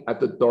pointing at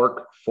the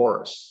dark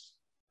forest,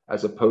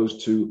 as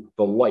opposed to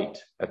the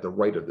light at the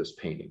right of this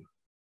painting.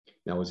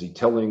 Now, is he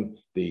telling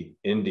the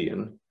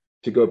Indian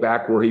to go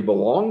back where he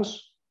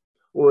belongs?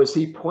 Or is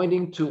he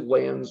pointing to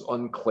lands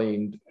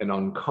unclaimed and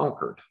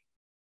unconquered?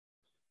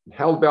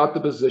 How about the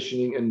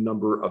positioning and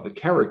number of the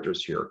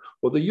characters here?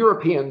 Well, the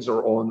Europeans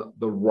are on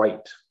the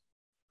right,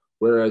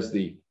 whereas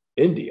the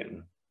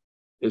Indian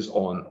is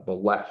on the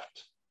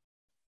left.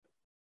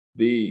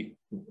 The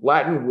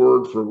Latin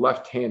word for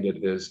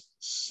left-handed is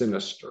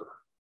sinister.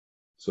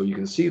 So you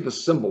can see the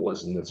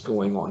symbolism that's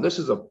going on. This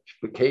is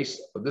the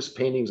case of this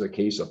painting is a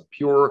case of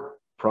pure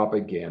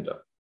propaganda.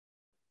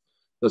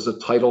 Does the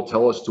title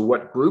tell us to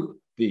what group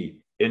the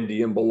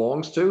Indian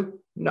belongs to?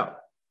 No.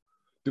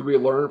 Do we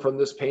learn from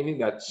this painting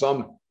that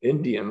some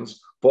Indians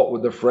fought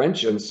with the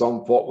French and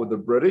some fought with the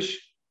British?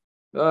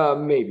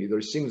 Maybe.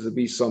 There seems to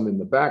be some in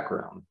the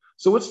background.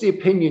 So what's the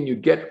opinion you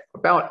get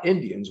about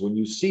Indians when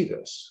you see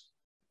this?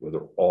 Well,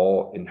 they're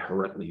all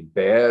inherently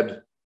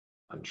bad,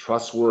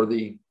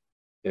 untrustworthy,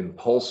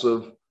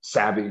 impulsive,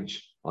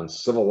 savage,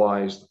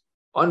 uncivilized,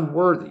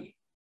 unworthy.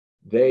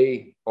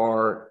 They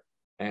are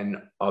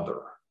an other.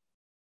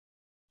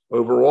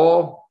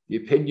 Overall, the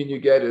opinion you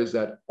get is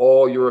that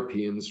all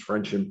Europeans,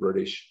 French and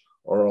British,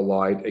 are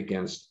allied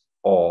against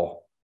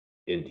all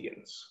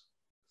Indians.